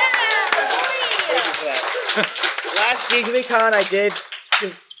 Last Geeklycon I did,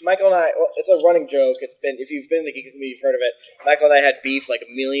 Michael and I, well, it's a running joke. It's been, if you've been in the Geek community, you've heard of it. Michael and I had beef like a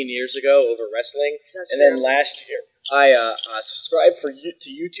million years ago over wrestling. Then last year, I subscribed to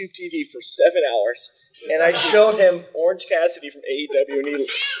YouTube TV for 7 hours, and I showed him Orange Cassidy from AEW, and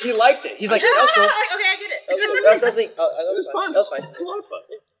he liked it. He's like, that was cool. Okay, I get it. That was fun. That was fine. A lot of fun.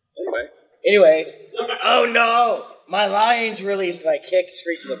 Anyway, oh no, my lion's released, and I kick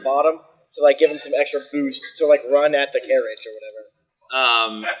straight to the bottom to like give him some extra boost to like run at the carriage or whatever.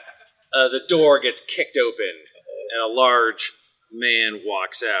 The door gets kicked open, and a large man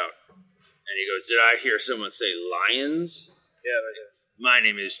walks out. And he goes, "Did I hear someone say lions?" Yeah, I did. My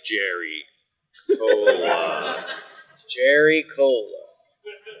name is Jerry Cola. Jerry Cola.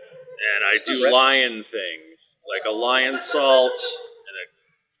 And I do lion things, like a lion salt, and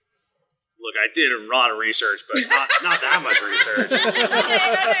look, I did a lot of research, but not that much research.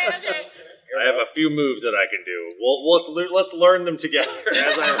 Okay. I have a few moves that I can do. Well, let's learn them together.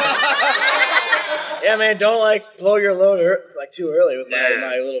 Yeah, man, don't like blow your load like too early with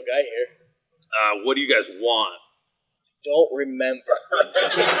my little guy here. What do you guys want? Don't remember.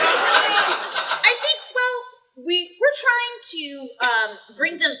 I think, well, we're trying to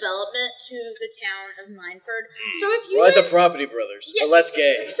bring development to the town of Mineford. So if you We're like the Property Brothers, but less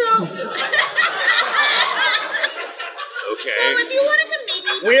gay. So Okay. So if you wanted to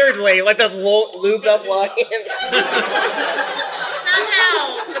maybe Weirdly, like the lubed up lion.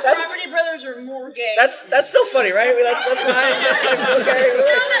 somehow the Property Brothers are more gay. That's still funny, right? I mean, that's fine. That's okay. The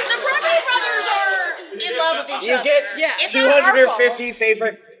Property Brothers are in love with each You other. get It's not our fault. 250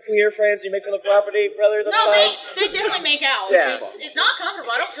 favorite queer friends you make from the Property Brothers. That's No, fine. they definitely make out. Yeah. It's not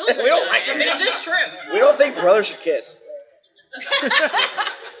comfortable. I don't feel good. We don't like I mean, it's just true. We don't think brothers should kiss.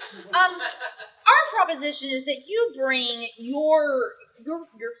 Our proposition is that you bring your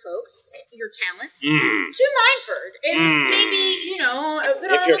folks, your talents, to Mineford, and maybe put on a little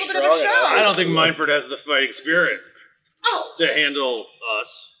bit of a show. I don't think Mineford has the fighting spirit to handle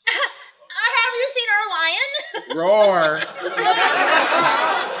us. Have you seen our lion? Roar.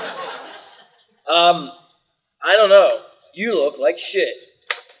 I don't know. You look like shit.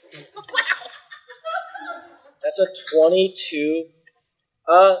 That's a 22.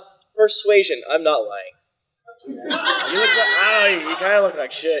 Persuasion. I'm not lying. You look like, I don't know. You kind of look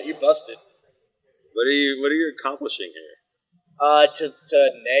like shit. You busted. What are you accomplishing here? To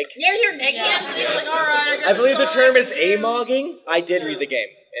neg. Yeah, you're negging him, so he's like, all right. I guess I believe the it's term fine. is amogging. I did read the game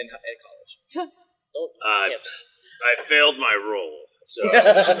in college. I failed my role, so.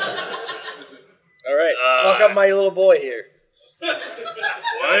 All right, fuck up my little boy here.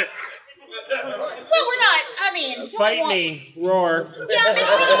 What? Well, we're not. I mean, Fight me. Roar. maybe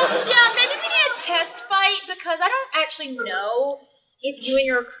we need a test fight because I don't actually know if you and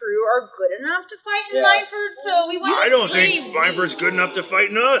your crew are good enough to fight in Mineford. So we want. I don't think Mineford's good enough to fight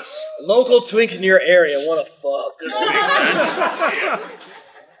in us. Local twinks in your area want to fuck. This makes sense. Yeah.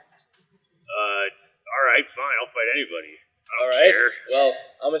 All right, fine. I'll fight anybody. I don't care. Well,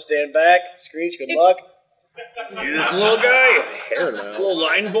 I'm gonna stand back. Screech, good luck. You this little guy? Little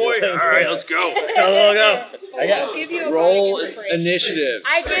line boy? All right, let's go. I'll give you a roll bardic inspiration. initiative.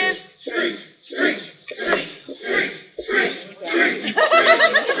 I give.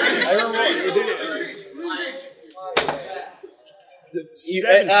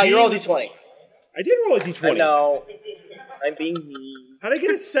 You roll d20. I did roll a d20. No, I'm being mean. How'd I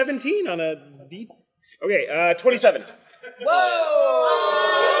get a 17 on a d? Okay, 27. Whoa!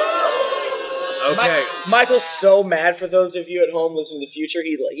 Okay. Michael's so mad for those of you at home listening to the future.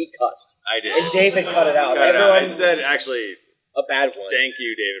 He cussed. I did. And David cut it out. I said, actually, a bad one. Thank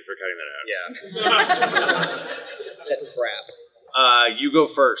you, David, for cutting that out. Yeah. Said crap. You go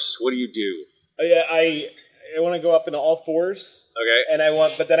first. What do you do? I want to go up into all fours. Okay. And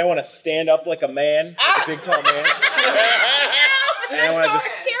but then I want to stand up like a man, like a big tall man. And I want to just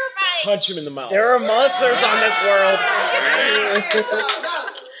punch him in the mouth. There are monsters on this world.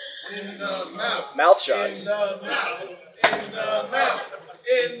 In the mouth. Mouth shots. In the mouth. In the mouth.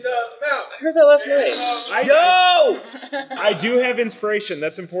 In the mouth. I heard that last night. I do have inspiration.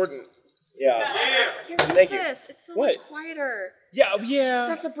 That's important. Yeah. Thank you. It's so What? much quieter. Yeah.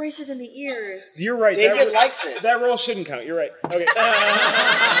 That's abrasive in the ears. You're right. David likes it. That roll shouldn't count. You're right. Okay.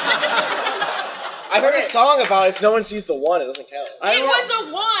 I heard a song about if no one sees the one, it doesn't count. It was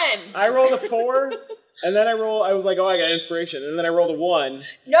a 1. I rolled a 4, and then I was like, oh, I got inspiration. And then I rolled a 1.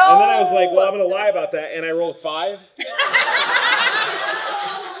 No! And then I was like, well, I'm going to lie about that. And I rolled a 5.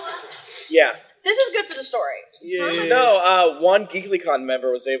 Yeah. This is good for the story. Yeah. No, one Geeklycon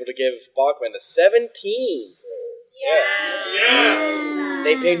member was able to give Bachman a 17. Yeah.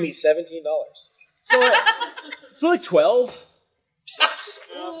 They paid me $17. So like 12?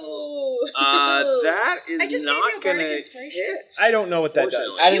 That is I just not gave you a gonna bardic inspiration. hit. I don't know what that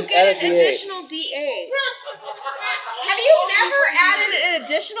does. You get an additional D8. Have you never added an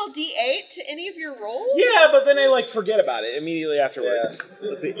additional D8 to any of your rolls? Yeah, but then I forget about it immediately afterwards. Yeah.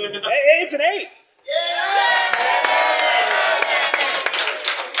 Let's see. Hey, it's an 8.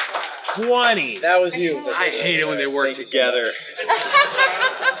 20. That was you. I hate it when they work together.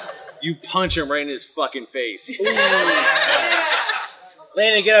 You punch him right in his fucking face.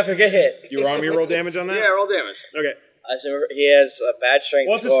 Landon, get up and get hit. You want me to roll damage on that? Yeah, roll damage. Okay. So he has a bad strength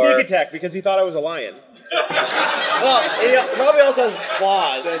Well, it's a score. sneak attack because he thought I was a lion. Well, he probably also has his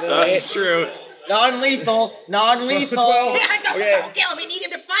claws. That's true. Non-lethal. Non-lethal. 12. Don't Okay. tell him. We need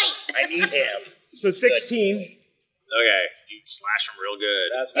him to fight. I need him. So 16. Okay, you slash him real good.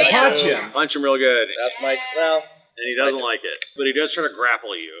 That's I my punch move. him. Punch him real good. That's my... Well... And he doesn't like it. But he does try to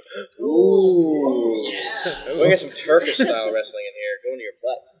grapple you. Ooh. We got some Turkish style wrestling in here. Go into your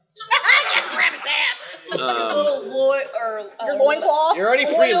butt. Grab his ass. Little Your loincloth. You're already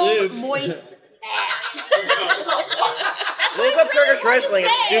Oiled, pre-lubed. moist. ass. Look up Turkish wrestling.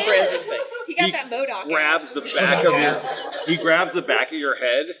 It's super interesting. He got that Modoc. Grabs the back of he grabs the back of your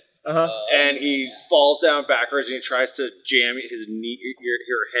head, and he falls down backwards, and he tries to jam his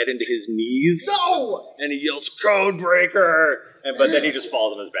your head into his knees. No! And he yells, "Code breaker!" But then he just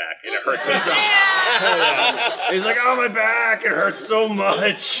falls on his back, and it hurts him so. He's like, "Oh, my back! It hurts so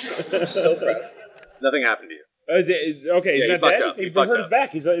much." I'm so proud. Nothing happened to you. He's not fucked dead? up. He fucked hurt up. his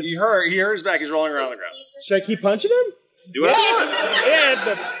back. He hurt his back. He's rolling around on the ground. Should I keep punching him? Do it.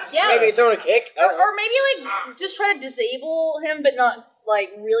 Yeah. Maybe throw a kick. Or maybe, like, just try to disable him, but not,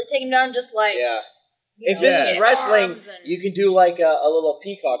 like, really take him down, just, like... Yeah. If this is wrestling, you can do, like, a little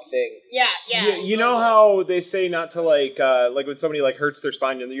peacock thing. Yeah. You know how they say not to, like when somebody, like, hurts their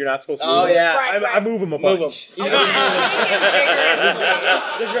spine, you're not supposed to move them? Yeah. I move him a bunch. He's going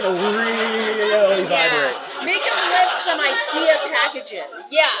to really vibrate. Make him lift some IKEA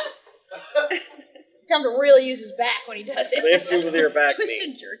packages. Yeah. Tell him to really use his back when he does it. Lift it with your back Twist knee.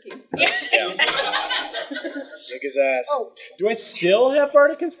 and jerky. Yeah. Kick his ass. Oh. Do I still have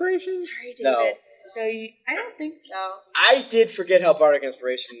Bardic Inspiration? Sorry, David. No. No, I don't think so. I did forget how Bardic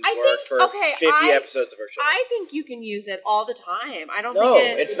Inspiration worked for 50 episodes of our show. I think you can use it all the time. I don't No,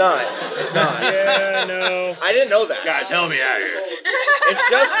 think it's not. It's not. Yeah, no. I didn't know that. Guys, help me out here. It's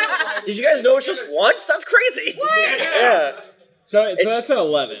just... Did you guys know it's just once? That's crazy. What? Yeah. So that's an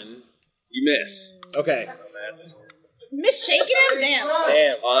 11. You miss. Okay. Miss shaking him? Damn.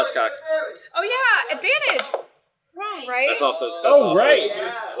 Oh, that's cocked. Oh, yeah. Advantage. Prone, right? That's off the...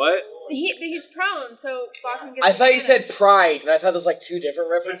 What? He's prone, so Bachman gets I thought you advantage. said pride, and I thought there's like two different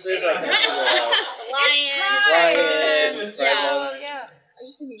references. I couldn't figure it out. Lion. Lion. Pride. Yeah.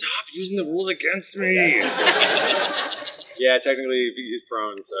 Stop using the rules against me. Yeah, technically he's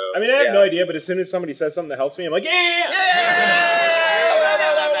prone, so... I mean, I have no idea, but as soon as somebody says something that helps me, I'm like, yeah!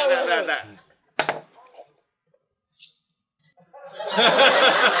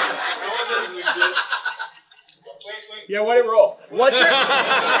 Yeah, what did it roll? What's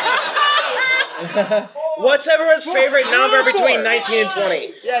everyone's favorite number between 19 and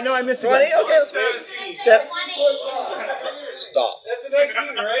 20? Yeah, no, I missed 20? it. Okay, that's fair. Stop. That's a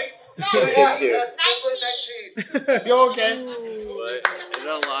 19, right? Go okay. What? Is that a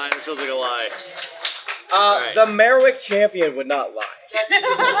lie? This feels like a lie. The Merwick champion would not lie.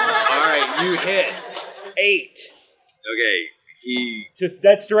 Alright, you hit. 8. Okay,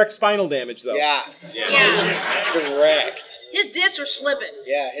 That's direct spinal damage, though. Yeah. Direct. His discs are slipping.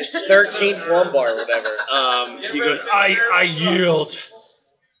 Yeah, his 13th lumbar or whatever. He goes, I yield.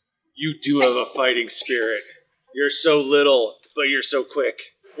 You do have a fighting spirit. You're so little, but you're so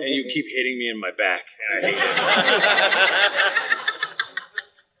quick. And you keep hitting me in my back, and I hate it.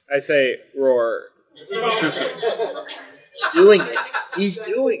 I say, roar. He's doing it. He's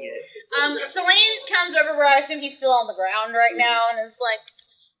doing it. Celine comes over where I assume he's still on the ground right now and is like,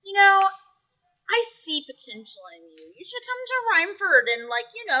 I see potential in you. You should come to Rhymeford and,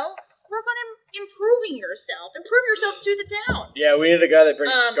 work on improving yourself. Improve yourself to the town. Yeah, we need a guy that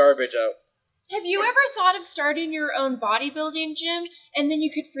brings garbage out. Have you ever thought of starting your own bodybuilding gym, and then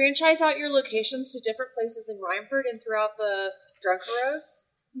you could franchise out your locations to different places in Rhymeford and throughout the Drunkaros?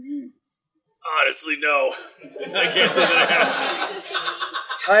 Honestly, no. I can't say that I have.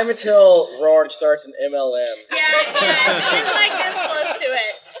 Time until Rourn starts an MLM. Yeah, she is like this close to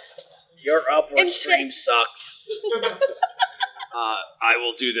it. Your upward stream sucks. I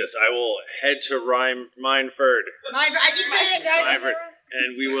will do this. I will head to Mineford. I keep saying it, guys. Mineford.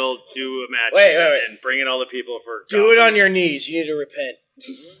 And we will do a match. Wait. And bring in all the people for... Do it on your knees. You need to repent.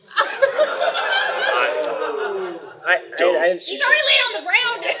 I didn't see He's already laid on the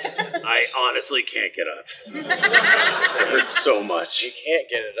ground. I honestly can't get up. It hurts so much. You can't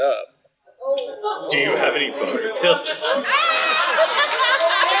get it up. Do you have any boner pills?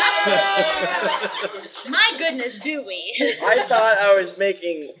 My goodness, do we? I thought I was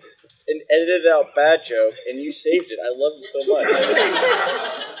making an edited out bad joke, and you saved it. I love you so much.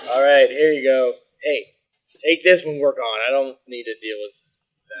 All right, here you go. Hey, take this when we're gone. I don't need to deal with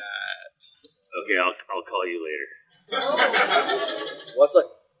that. Okay, I'll call you later. What's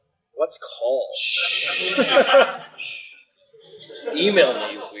call? Email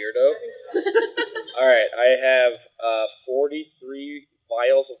me, you weirdo. All right, I have 43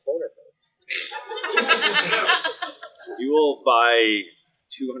 vials of boner pills. You will buy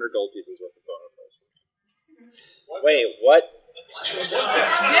 200 gold pieces worth of boner pills. Wait, what?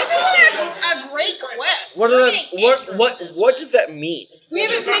 This is a great quest. What does that mean? We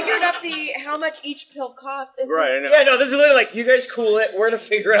haven't figured out how much each pill costs. Is Right. Yeah. No. This is literally like you guys cool it. We're gonna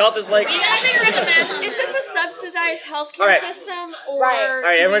figure out this like. Is this a subsidized healthcare All right. system or? All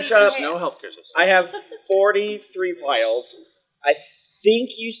right, everyone, shut up. No healthcare system. I have 43 vials. I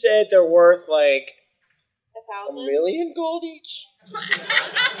think you said they're worth like 1,000 million gold each.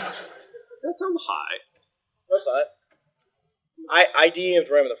 That sounds high. No, it's not. I DM'd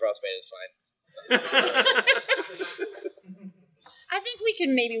Ram the Frostbane. It's fine. I think we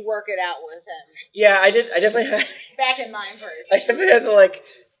can maybe work it out with him. Yeah, I did. I definitely had. Back in mind first. I definitely had the like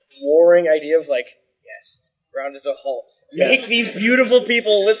warring idea of like, yes, ground is a halt. Make these beautiful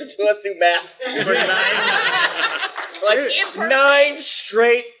people listen to us do math for 9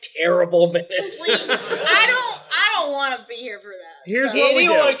 straight terrible minutes. Please, I don't want to be here for that. Here's So- what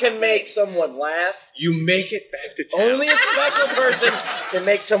anyone can make someone laugh. You make it back to town. Only a special person can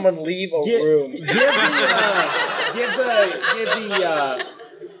make someone leave a room.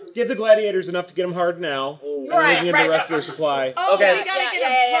 Give the gladiators enough to get them hard now. And Right, they can get right, the rest so- of their supply. Oh, Okay. we gotta get Yeah.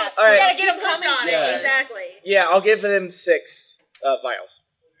 them hooked. All right. We gotta get him hooked on Yeah. it. Exactly. Yeah, I'll give them 6 vials.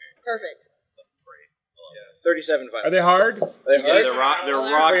 Perfect. 37 vials. Are they hard? Are they hard? They're rock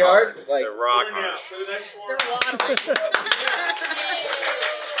Pretty hard. hard? Like, They're rock hard. They're watery.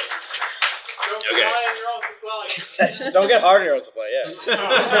 Okay. don't get hard in your own supply, yeah.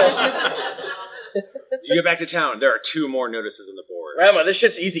 You get back to town. There are 2 more notices on the board. Grandma, this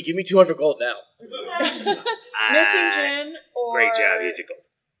shit's easy. Give me 200 gold now. Missing Gin or Great job, here's your gold.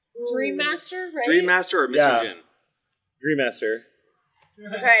 Dream Master, right? Dream Master or Missing Yeah. Gin? Dream Master.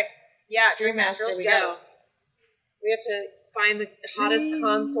 Okay. Yeah, Dream Master, let's we go. We have to find the hottest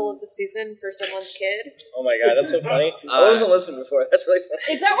console of the season for someone's kid. Oh my god, that's so funny. I wasn't listening before. That's really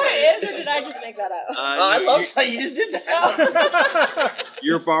funny. Is that what it is, or did I just make that up? I love how you just did that.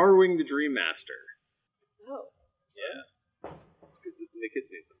 You're borrowing the Dream Master. Oh. Yeah. Because the kids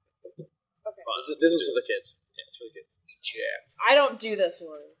need something. Okay. This is for the kids. Yeah, it's for the kids. Yeah. I don't do this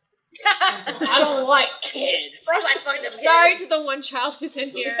one. I don't like kids. First I fucked them Sorry kids. to the one child who's in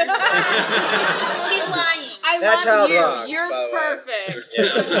here. She's lying. I That love child you. rocks, You're by the way. perfect.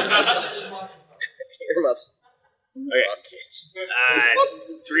 Earmuffs. Okay. Fuck kids.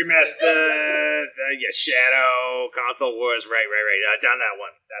 Dream Master, Shadow, Console Wars, right. Down that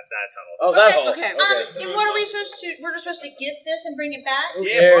one. That tunnel. Oh, that hole. Okay. And what are we supposed to? We're just supposed to get this and bring it back. Who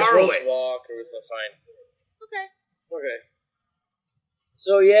Yeah, cares? borrow We'll just it. walk or something. Fine. Okay.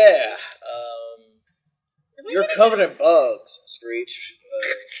 So yeah, you're covered in bugs, Screech.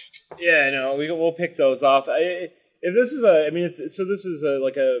 Yeah, no, we'll pick those off. If this is this is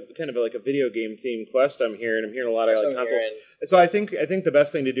like a kind of like a video game themed quest. I'm hearing a lot of That's like what I'm console. hearing. So I think the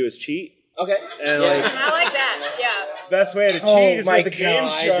best thing to do is cheat. Okay. And Yeah. like I like that. Yeah. best way to cheat Oh is my with the Game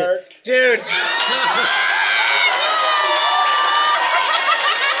God. Shark. Dude.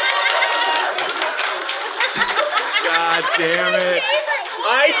 God damn it.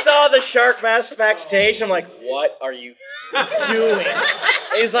 I saw the shark mask backstage. I'm like, what are you doing? And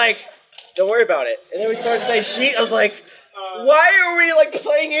he's like, don't worry about it. And then we started saying sheet. I was like, why are we like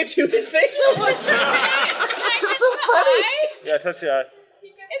playing into his thing so much? It's so funny. Yeah, touch the eye.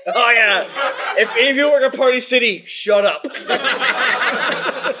 Oh yeah. If any of you work at Party City, shut up.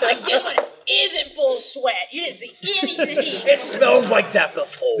 Like this one isn't full of sweat. You didn't see anything. It smelled like that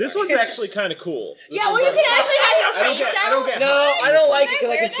before. This one's actually kind of cool. Yeah, well, you can actually have your face out. I don't get. No, I don't like it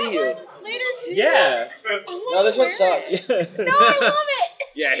because I can see you. Later too. Yeah. No, this one sucks. No, I love it.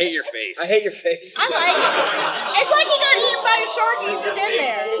 Yeah, I hate your face. I hate your face. I like it. It's like he got eaten by a shark and he's just in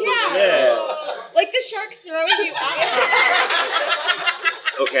there. Yeah. Yeah. Like the shark's throwing you out.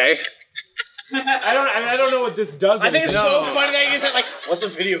 Okay. I don't know what this does. I think it's No. so funny that you said like, what's a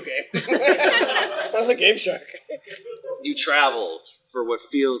video game? What's a Game Shark? You travel for what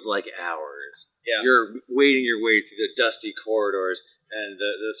feels like hours. Yeah. You're wading your way through the dusty corridors and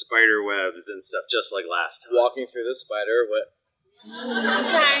the spider webs and stuff, just like last time. Walking through the spider. What?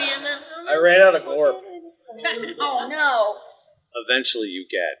 I ran out of gorp. Oh no. Eventually, you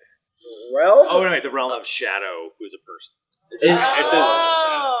get. Realm? Oh, right, the realm of Shadow, who's a person. It's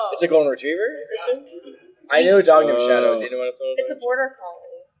Oh. It's a golden retriever, I assume? I knew a dog named Shadow. Didn't want to throw it. It's a border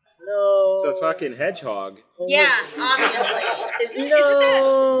collie. No. It's a fucking hedgehog. Yeah, obviously. Is it that?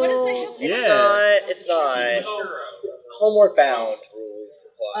 What is that? Yeah. It's not. Homeward bound rules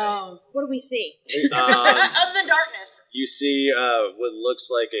apply. What do we see? Um, Other than darkness. You see what looks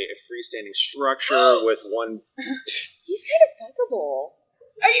like a freestanding structure with one. He's kind of fuckable.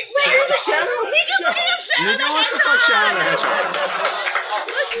 Shadow? Nico wants to fuck Shadow the Hedgehog.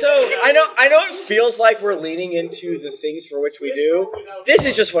 So I know it feels like we're leaning into the things for which we do. This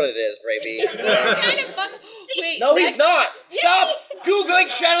is just what it is, baby. Kind of fuck. Wait. No, he's not. Stop Googling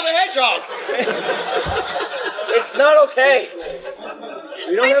Shadow the Hedgehog. It's not okay.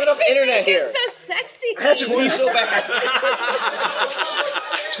 We don't have enough internet here. So sexy. I have to pee so bad.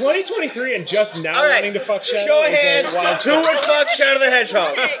 2023 and just now All right. wanting to fuck Shadow. Show of is a hands. wild Who would fuck Shadow the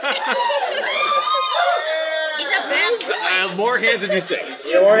Hedgehog? He's a bad boy. More hands than you think.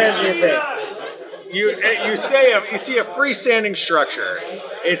 Yeah, more hands than you think. You see a freestanding structure.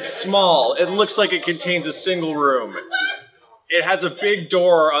 It's small. It looks like it contains a single room. It has a big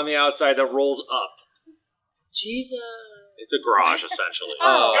door on the outside that rolls up. Jesus. It's a garage, essentially.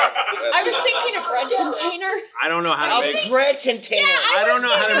 Oh, I was thinking a bread container. I don't know how to make. A bread container. I don't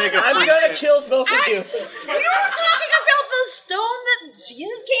know how to make a. I'm gonna kill both of you. You know what I'm talking about? The stone that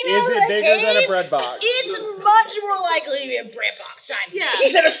Jesus came Is out of it that bigger cave? than a bread box? It's much more likely to be a bread box time. Yeah. He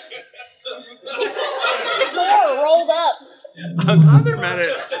said The door rolled up. I'm glad they're mad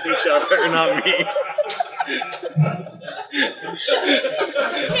at each other, not me.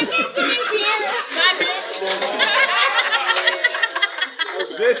 Tim needs a new beer. My bitch.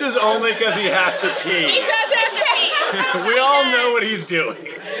 This is only because he has to He pee. does have to pee. We all know what he's doing.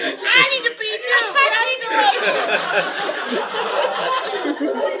 I need to pee too, but I'm still up.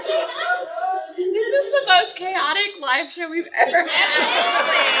 This is the most chaotic live show we've ever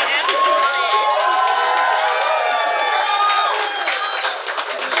had.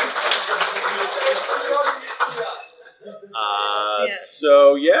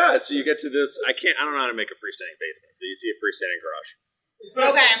 So you get to this. I don't know how to make a freestanding basement. So you see a freestanding garage.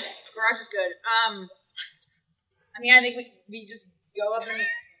 Okay, garage is good. I mean, I think we just go up and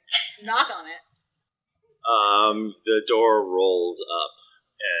knock on it. The door rolls up,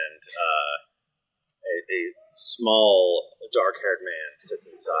 and a small, dark-haired man sits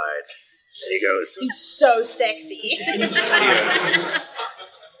inside, and he goes, He's so sexy.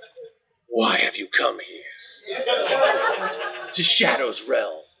 "Why have you come here? To Shadow's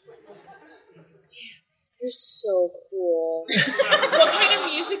realm." You're so cool. What kind of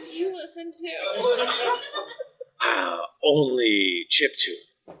music do you listen to? Only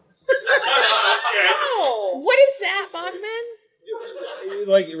chiptunes. Oh, what is that, Bogman?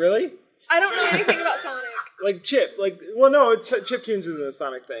 Like, really? I don't know anything about Sonic. Like Chip? Well, no, it's chiptunes isn't a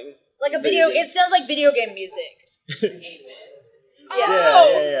Sonic thing. Like a video, it sounds like video game music.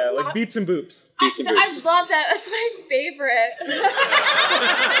 Yeah. Like beeps and boops. I love that. That's my favorite.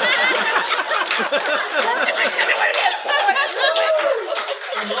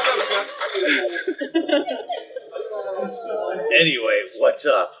 Anyway, what's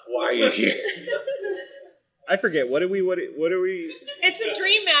up? Why are you here? I forget. What are we? It's a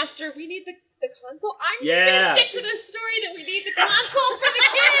Dream Master. We need the console. I'm just Yeah. gonna stick to the story that we need the console for the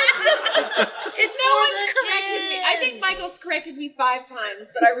kids. No one's corrected me. I think Michael's corrected me 5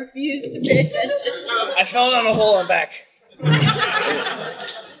 times, but I refuse to pay attention. I fell down a hole. I'm back.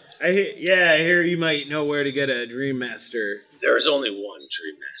 I hear you might know where to get a Dream Master. There is only one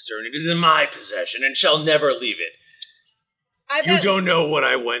Dream Master, and it is in my possession, and shall never leave it. You don't know what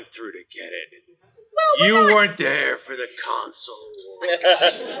I went through to get it. Well, you weren't there for the console.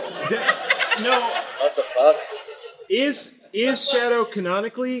 No. What the fuck? Is Shadow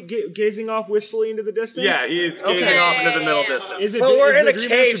canonically gazing off wistfully into the distance? Yeah, he is gazing off into the middle distance. But we're in a Dream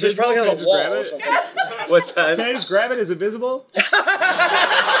cave, Master so it's probably visible? got a Can I just wall grab or it? something. What's that? Can I just grab it? Is it visible?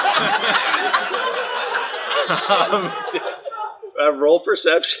 Roll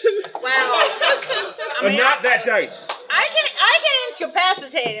perception. Wow. Not that dice. I can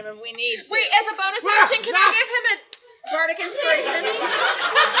incapacitate him if we need to. Wait, as a bonus action, can I give him a bardic inspiration?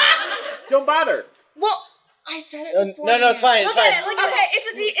 Don't bother. Well, I said it before. No, it's fine. It's fine. Okay,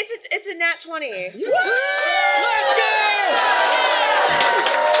 it's a nat 20.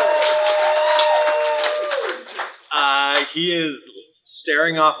 He is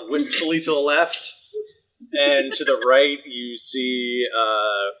staring off wistfully to the left, and to the right you see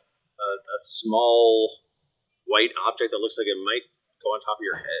a small white object that looks like it might go on top of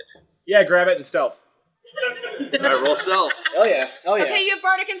your head. Yeah, grab it and stealth. Alright, roll stealth. Hell yeah. Okay, you have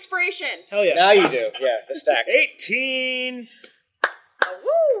bardic inspiration. Hell yeah. Now you do. Yeah, the stack. 18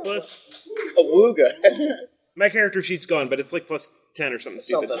 plus a wooga. My character sheet's gone, but it's like plus 10 or something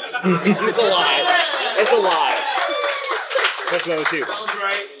stupid. It's a lie. It's a lie. That's another 2.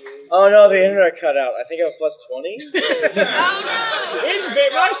 Oh no, the internet cut out. I think I have plus 20.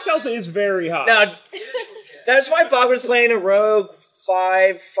 My stealth is very high. Now, that's why Bob was playing a rogue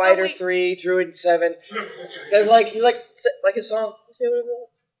 5, Fighter wait. 3, Druid 7. Because he's like his song. Say whatever he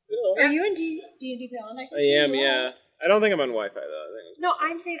wants. Are you in D&D Beyond? I am, yeah. I don't think I'm on Wi-Fi though. No,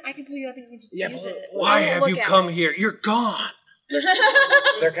 I'm saying I can pull you up and you can just use it. Why Don't have look you at come it. here? You're gone.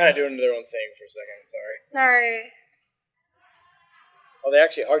 They're kind of doing their own thing for a second. I'm sorry. Sorry. Oh, they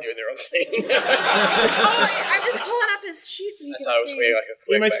actually are doing their own thing. I'm just pulling up his sheet so we can I thought it was see. maybe like a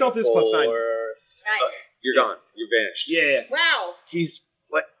quick my stealth is +9. Nice. You're gone. You vanished. Yeah. Wow. He's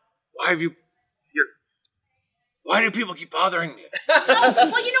what? Why have you? Why do people keep bothering me? Well,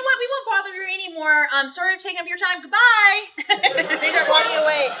 you know what? We won't bother you anymore. Sorry for taking up your time. Goodbye. They're walking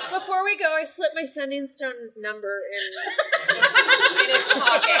away. Before we go, I slipped my sending stone number in his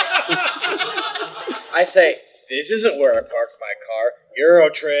pocket. I say, this isn't where I parked my car.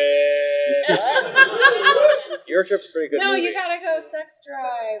 Eurotrip. Eurotrip's a pretty good No, movie. you gotta go sex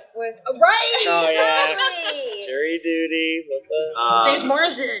drive with... Right. Oh, yeah. Exactly. Jury duty. What's that? James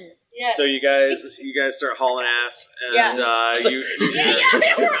Marsden. Yes. So you guys start hauling ass, and Yeah. you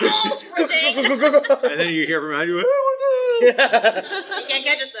We're all sprinting. and then you hear from behind you. "Oh, what the-" You can't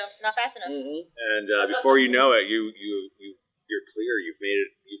catch us though. Not fast enough. And before you know it, you're clear. You've made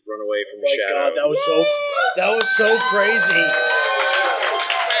it. You've run away from the Oh my shadow. God, that was so crazy.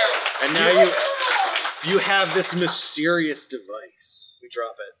 And now you have this mysterious device. We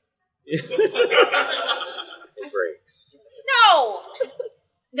drop it. It breaks. No.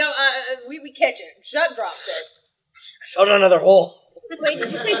 No. We catch it. Chuck drops it. I found another hole. Wait,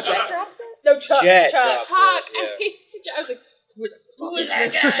 did you say Jet drops it? No, Chuck. Jet Chuck. drops Fuck! it, I was like, who is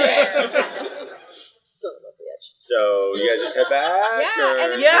this guy? Son of a bitch. So you guys just head back? Yeah, or-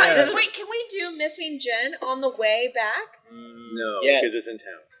 and then wait, can we do Missing Jen on the way back? No, Yeah. because it's in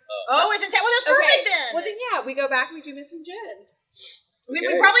town. Oh, isn't that? Well, that's perfect then. Well, then yeah, we go back and we do Missing Jen. We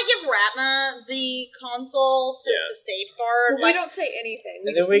Okay. probably give Ratma the console to safeguard. Well, we don't say anything.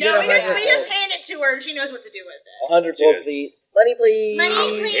 And then we get no, a we just 100 hand it to her and she knows what to do with it. 100 gold, please. Money, please.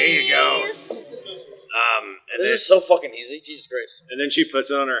 Money, please. There you go. And This then, is so fucking easy. Jesus Christ. and then she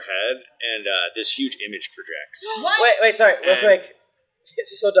puts it on her head, and this huge image projects. What? Wait, sorry, real And- quick.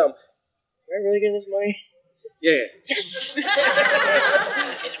 This is so dumb. Am I really getting this money? Yeah. Yes. Is it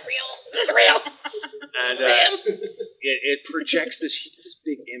real? It's real. And it projects this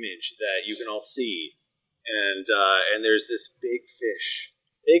big image that you can all see, and there's this big fish.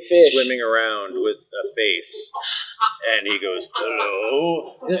 Big fish. Swimming around with a face. And he goes,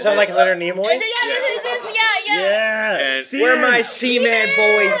 hello. Does it sound like Leonard Nimoy? Yeah. And, Where my Seaman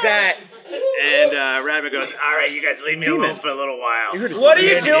boys at? and Rabbit goes, all right, you guys leave me alone for a little while. What are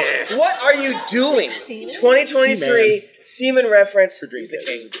you doing? What are you doing? 2023 Seaman reference. He's the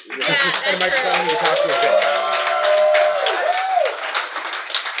king.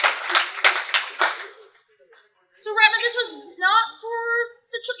 So, Ratma, this was not for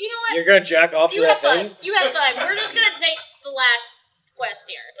the. You know what? You're gonna jack off to You that have fun. thing? You have fun. We're just gonna take the last quest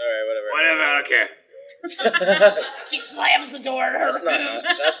here. Alright, whatever. Whatever, I don't care. She slams the door at her.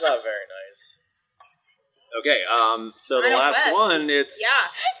 That's not very nice. Okay, so the I don't last bet. one, it's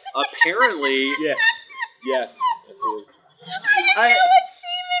apparently... Yeah. Yes. I didn't know what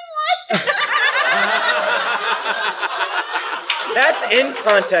semen was. That's in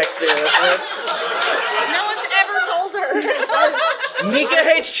context here, isn't it? No one's ever told her. Nika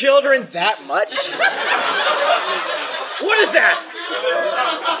hates children that much? What is that?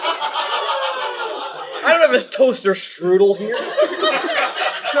 I don't have a toaster strudel here.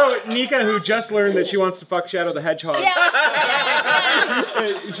 So, Nika, who just learned that she wants to fuck Shadow the Hedgehog,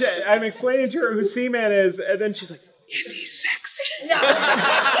 I'm explaining to her who Seaman is, and then she's like, is he sexy? No,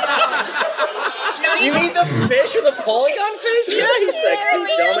 You mean the fish with the polygon face? Yeah, he's sexy,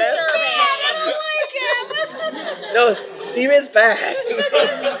 dumbass. No, Seaman's bad.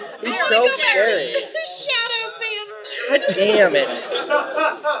 He's so scary. Shadow fan. God damn it.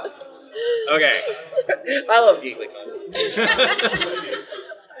 Okay. I love Geeklycon.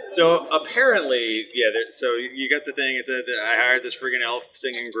 So apparently, so you got the thing. It said that I hired this friggin' elf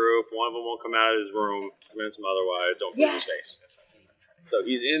singing group. One of them won't come out of his room. Convince him otherwise. Don't put in his face. So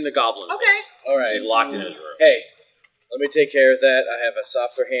he's in the goblin. Okay. Alright. He's locked in his room. Hey, let me take care of that. I have a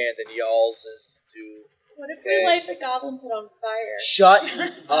softer hand than y'all's is to... What if we light the goblin put on fire? Shut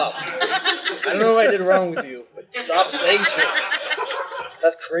up. I don't know what I did wrong with you, but stop saying shit.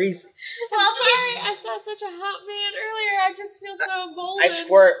 That's crazy. Well, sorry, I saw such a hot man earlier. I just feel so emboldened. I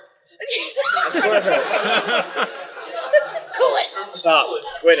squirt. Cool it. Stop.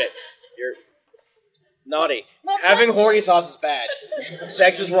 Quit it. You're naughty. Having horny thoughts is bad.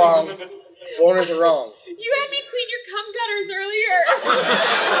 Sex is wrong. Boners are wrong. You had me clean your cum gutters earlier.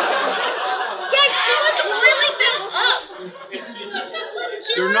 Yeah, she was oiling them up.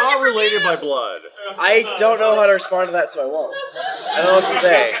 They're not related by blood. I don't know how to respond to that, so I won't. I don't know what to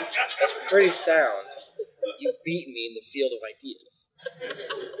say. That's pretty sound. You've beaten me in the field of ideas.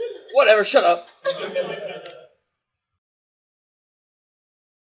 Whatever, shut up.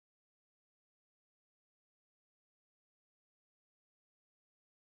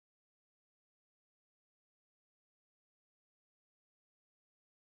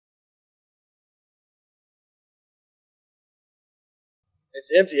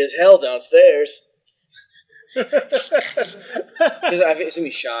 It's empty as hell downstairs. Because I think it's gonna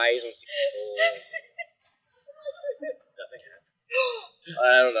be shy. He's gonna see people. Nothing happened.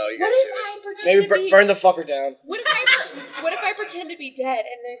 I don't know. You guys do it. Maybe burn the fucker down. What if I pretend to be dead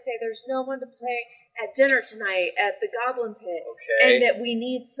and they say there's no one to play at dinner tonight at the Goblin Pit, Okay. and that we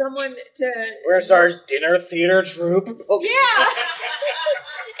need someone to? We're gonna start a dinner theater troupe. Okay. Yeah.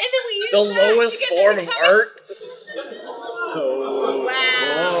 And then we use The that lowest to get form them of to come art. Oh,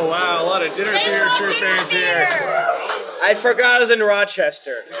 wow. A lot of dinner theater true fans here. I forgot I was in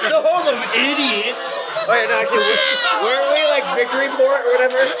Rochester. The home of idiots. Wait, no, actually, where are we? Like Victory Port or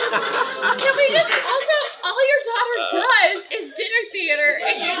whatever? Can we just also? All your daughter does is dinner theater,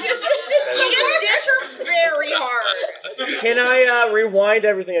 and you just You just dish her very hard. Can I rewind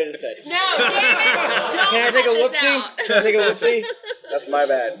everything I just said? No, David, don't. Can I take a cut this whoopsie? out. Can I take a whoopsie? That's my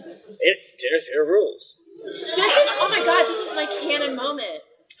bad. Dinner theater rules. This is, oh my god, this is my canon moment.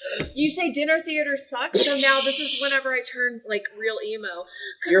 You say dinner theater sucks, so now this is whenever I turn, like, real emo.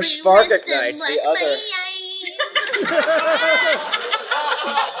 Your spark ignites the other.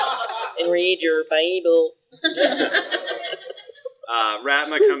 And read your Bible.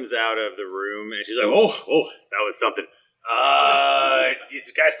 Ratma comes out of the room and she's like, oh, that was something. Is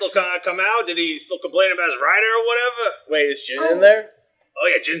this guy still come out? Did he still complain about his rider or whatever? Wait, is Jin in there? Oh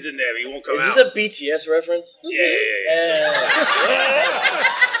yeah, Jin's in there, but he won't come out. Is this a BTS reference? Yeah.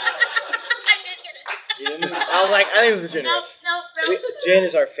 I was like, I think this is Jin. No. Jin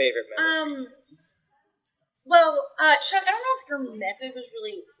is our favorite member. Well, Chuck, I don't know if your method was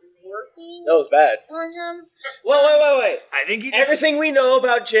really working. That was bad. On him. Wait. I think he everything we know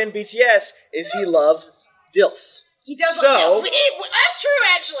about Jin BTS is he loves DILFs. He does So, love DILFs. That's true,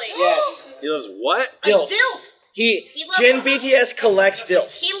 actually. yes. He does what? DILFs. DILF. He loves Jin them. BTS collects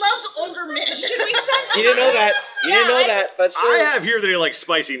DILFs. He loves older men. Should we send You didn't know that. You didn't know that, but sure. I have here that he likes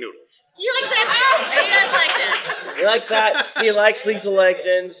spicy noodles. He likes that. He does like that. He likes that. He likes League of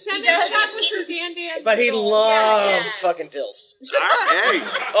Legends. Send a Chuck with some Dan. But he loves fucking DILFs. Hey.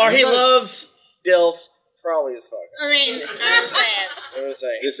 Or he loves DILFs. Probably as fuck. I mean, I'm saying. What was I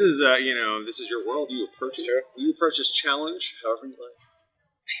saying? This is, this is your world. You approach it. You approach this challenge however you like.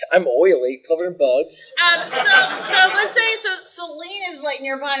 I'm oily, covered in bugs. So let's say Celine is like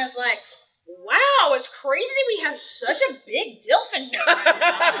nearby and is like, wow, it's crazy that we have such a big DILF in here.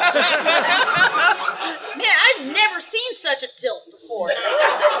 Man, I've never seen such a DILF before.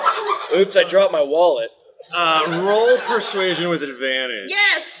 Oops, I dropped my wallet. Roll persuasion with advantage.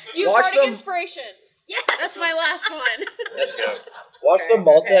 Yes, You Watch bardic them. inspiration. yes. That's my last one. Let's go. Watch the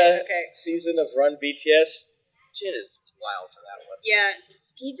multi-season of Run BTS. Jin is wild for that one. Yeah,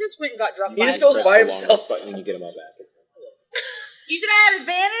 he just went and got drunk. He just goes by himself. Button and you get him all back. You said I have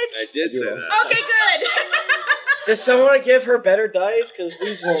advantage? I did say that. Okay, good. Does someone give her better dice? Because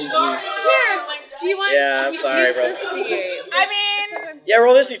these ones. Here, do you want? Yeah, I'm you sorry, use bro. this D8. I mean, Yeah,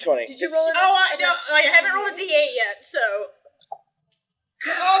 roll this d20. Did you roll it? oh, I haven't rolled a D8 yet, so.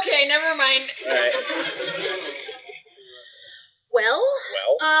 Okay, never mind. All right. Well,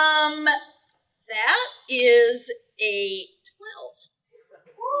 that is a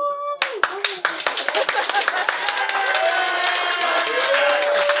 12.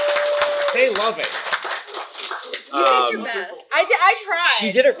 They love it. You did your best. I tried.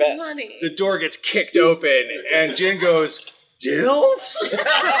 She did her best. Money. The door gets kicked open, and Jin goes, DILFs?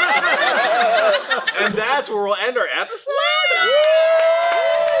 And that's where we'll end our episode?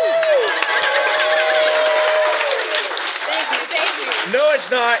 Thank you. No, it's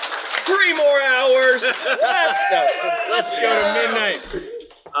not. 3 more hours. Let's go to midnight.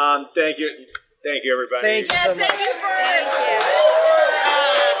 Thank you, everybody. Thank you Yes, so much. thank you for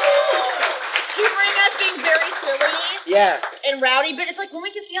humoring us being very silly Yeah. and rowdy, but it's like when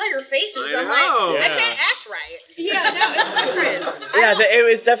we can see all your faces, I I'm know. like, I Yeah. can't act right. Yeah, no, it's different. Yeah, it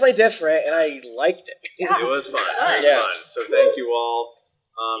was definitely different, and I liked it. It was fun. It was Yeah. fun. So thank you all.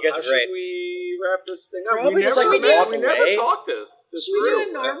 You guys how were great. should we wrap this thing up? Probably we just, never, like, walk we never away. talked this Should we do through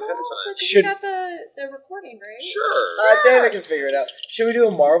a normal? ahead of So time. Should- we got the recording, right? Sure. David can figure it out. Should we do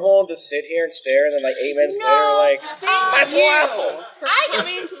a Marvel and just sit here and stare, and then like 8 minutes later, we're like, my falafel. For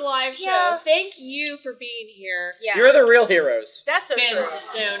coming to the live show. Yeah. Thank you for being here. Yeah. You're the real heroes. That's so Ben true.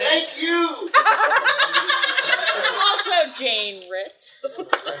 Stoner. Thank you. Also, Jane Ritt.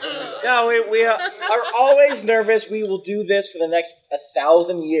 No, we are always nervous. We will do this for the next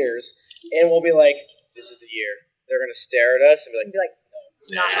 1,000 years, and we'll be like, "This is the year." They're gonna stare at us and be like, "No,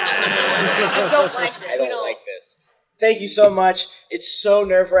 it's not." I don't like this. I don't like this. Thank you so much. It's so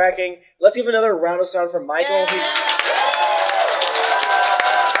nerve-wracking. Let's give another round of sound for Michael.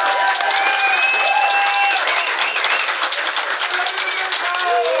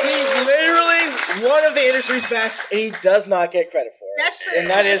 He's literally one of the industry's best, and he does not get credit for it. That's true. And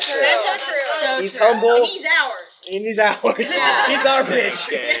that is true. That's so true. He's humble. And he's ours. And he's ours. Yeah. He's our bitch.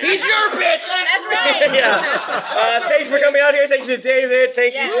 He's your bitch. That's right. Yeah. Thanks for coming out here. Thank you to David.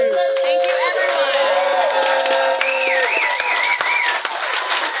 Thank you to... Thank you, everyone.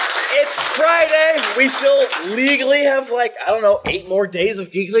 It's Friday. We still legally have 8 more days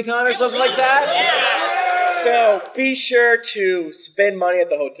of Geeklycon or something like that. So be sure to spend money at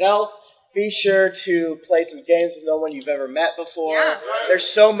the hotel. Be sure to play some games with no one you've ever met before. Yeah. There's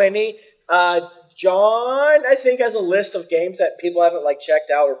so many. John, I think, has a list of games that people haven't checked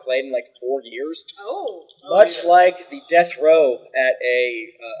out or played in 4 years. Oh. Much like the death row at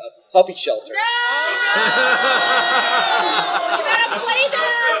a puppy shelter. You gotta play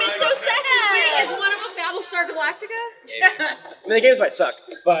them. It's so sad. Wait, is one of them Battlestar Galactica? I mean, the games might suck,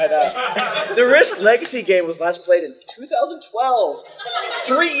 but the Risk Legacy game was last played in 2012.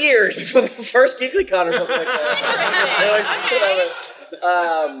 3 years before the first Geeklycon or something like that.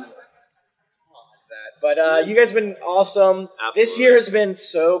 But you guys have been awesome. Absolutely. This year has been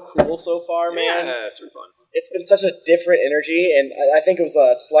so cool so far, man. Yeah, it's been fun. It's been such a different energy, and I think it was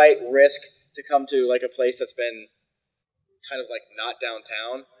a slight risk to come to a place that's been kind of not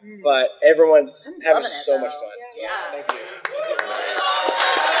downtown, but everyone's having so much fun. So, thank you.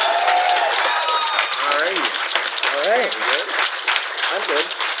 All right. I'm good.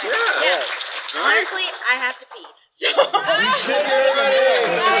 Yeah. Honestly, I have to pee. So you should,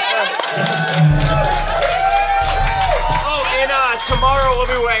 Oh, and tomorrow we'll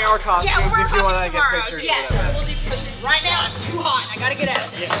be wearing our costumes if you want to get pictures. Yes, we'll do pictures. Right now, I'm too hot. I gotta get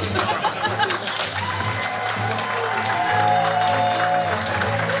out. Yes.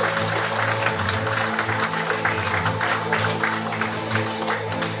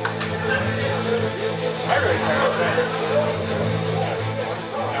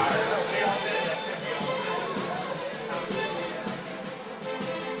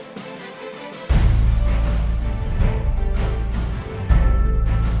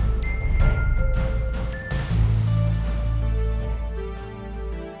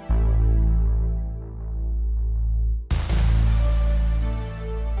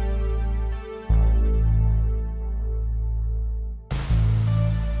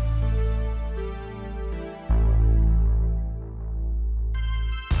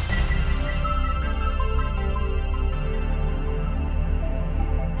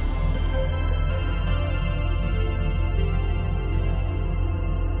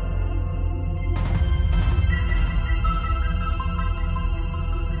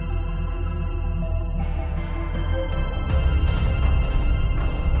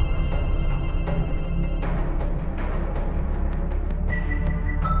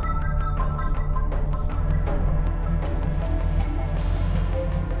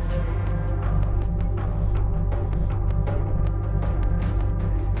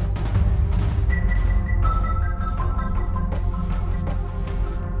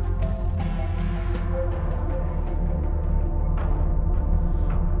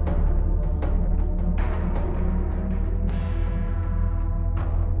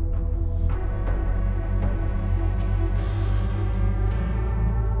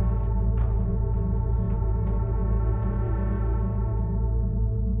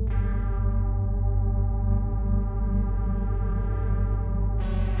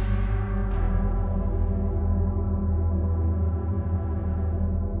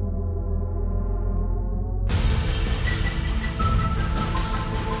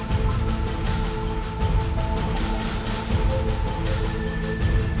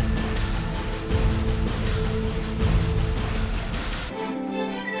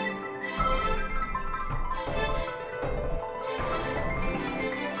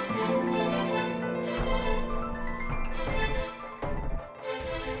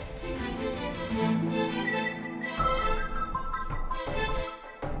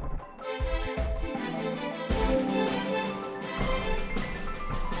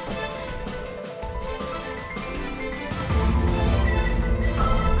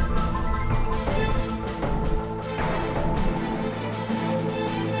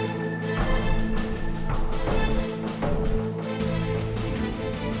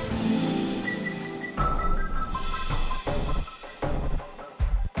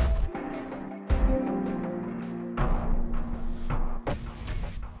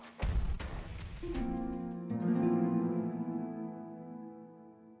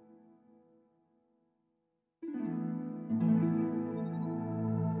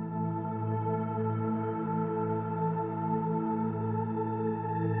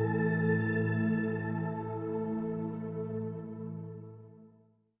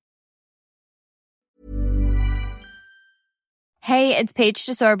 Hey, it's Paige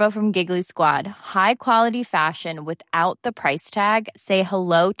DeSorbo from Giggly Squad. High quality fashion without the price tag. Say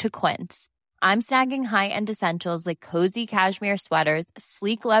hello to Quince. I'm snagging high-end essentials like cozy cashmere sweaters,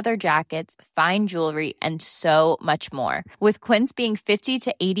 sleek leather jackets, fine jewelry, and so much more. With Quince being 50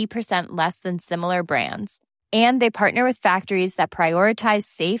 to 80% less than similar brands. And they partner with factories that prioritize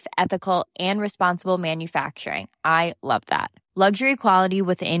safe, ethical, and responsible manufacturing. I love that. Luxury quality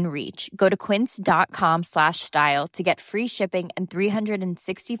within reach. Go to quince.com/style to get free shipping and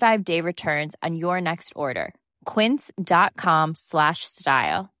 365-day returns on your next order.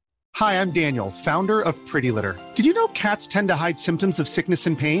 Quince.com/style. Hi, I'm Daniel, founder of Pretty Litter. Did you know cats tend to hide symptoms of sickness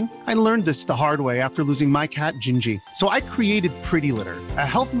and pain? I learned this the hard way after losing my cat, Gingy. So I created Pretty Litter, a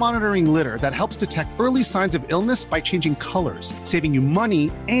health monitoring litter that helps detect early signs of illness by changing colors, saving you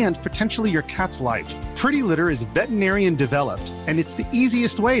money and potentially your cat's life. Pretty Litter is veterinarian developed, and it's the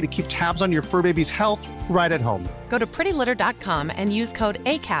easiest way to keep tabs on your fur baby's health right at home. Go to prettylitter.com and use code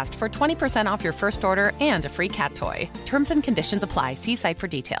ACAST for 20% off your first order and a free cat toy. Terms and conditions apply. See site for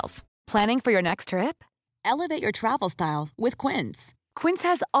details. Planning for your next trip? Elevate your travel style with Quince. Quince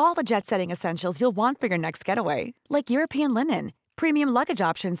has all the jet-setting essentials you'll want for your next getaway, like European linen, premium luggage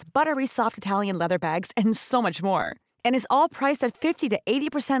options, buttery soft Italian leather bags, and so much more. And is all priced at 50 to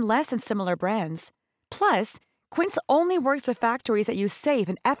 80% less than similar brands. Plus, Quince only works with factories that use safe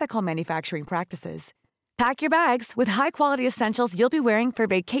and ethical manufacturing practices. Pack your bags with high-quality essentials you'll be wearing for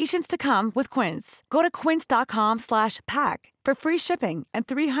vacations to come with Quince. Go to quince.com/pack for free shipping and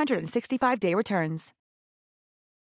 365-day returns.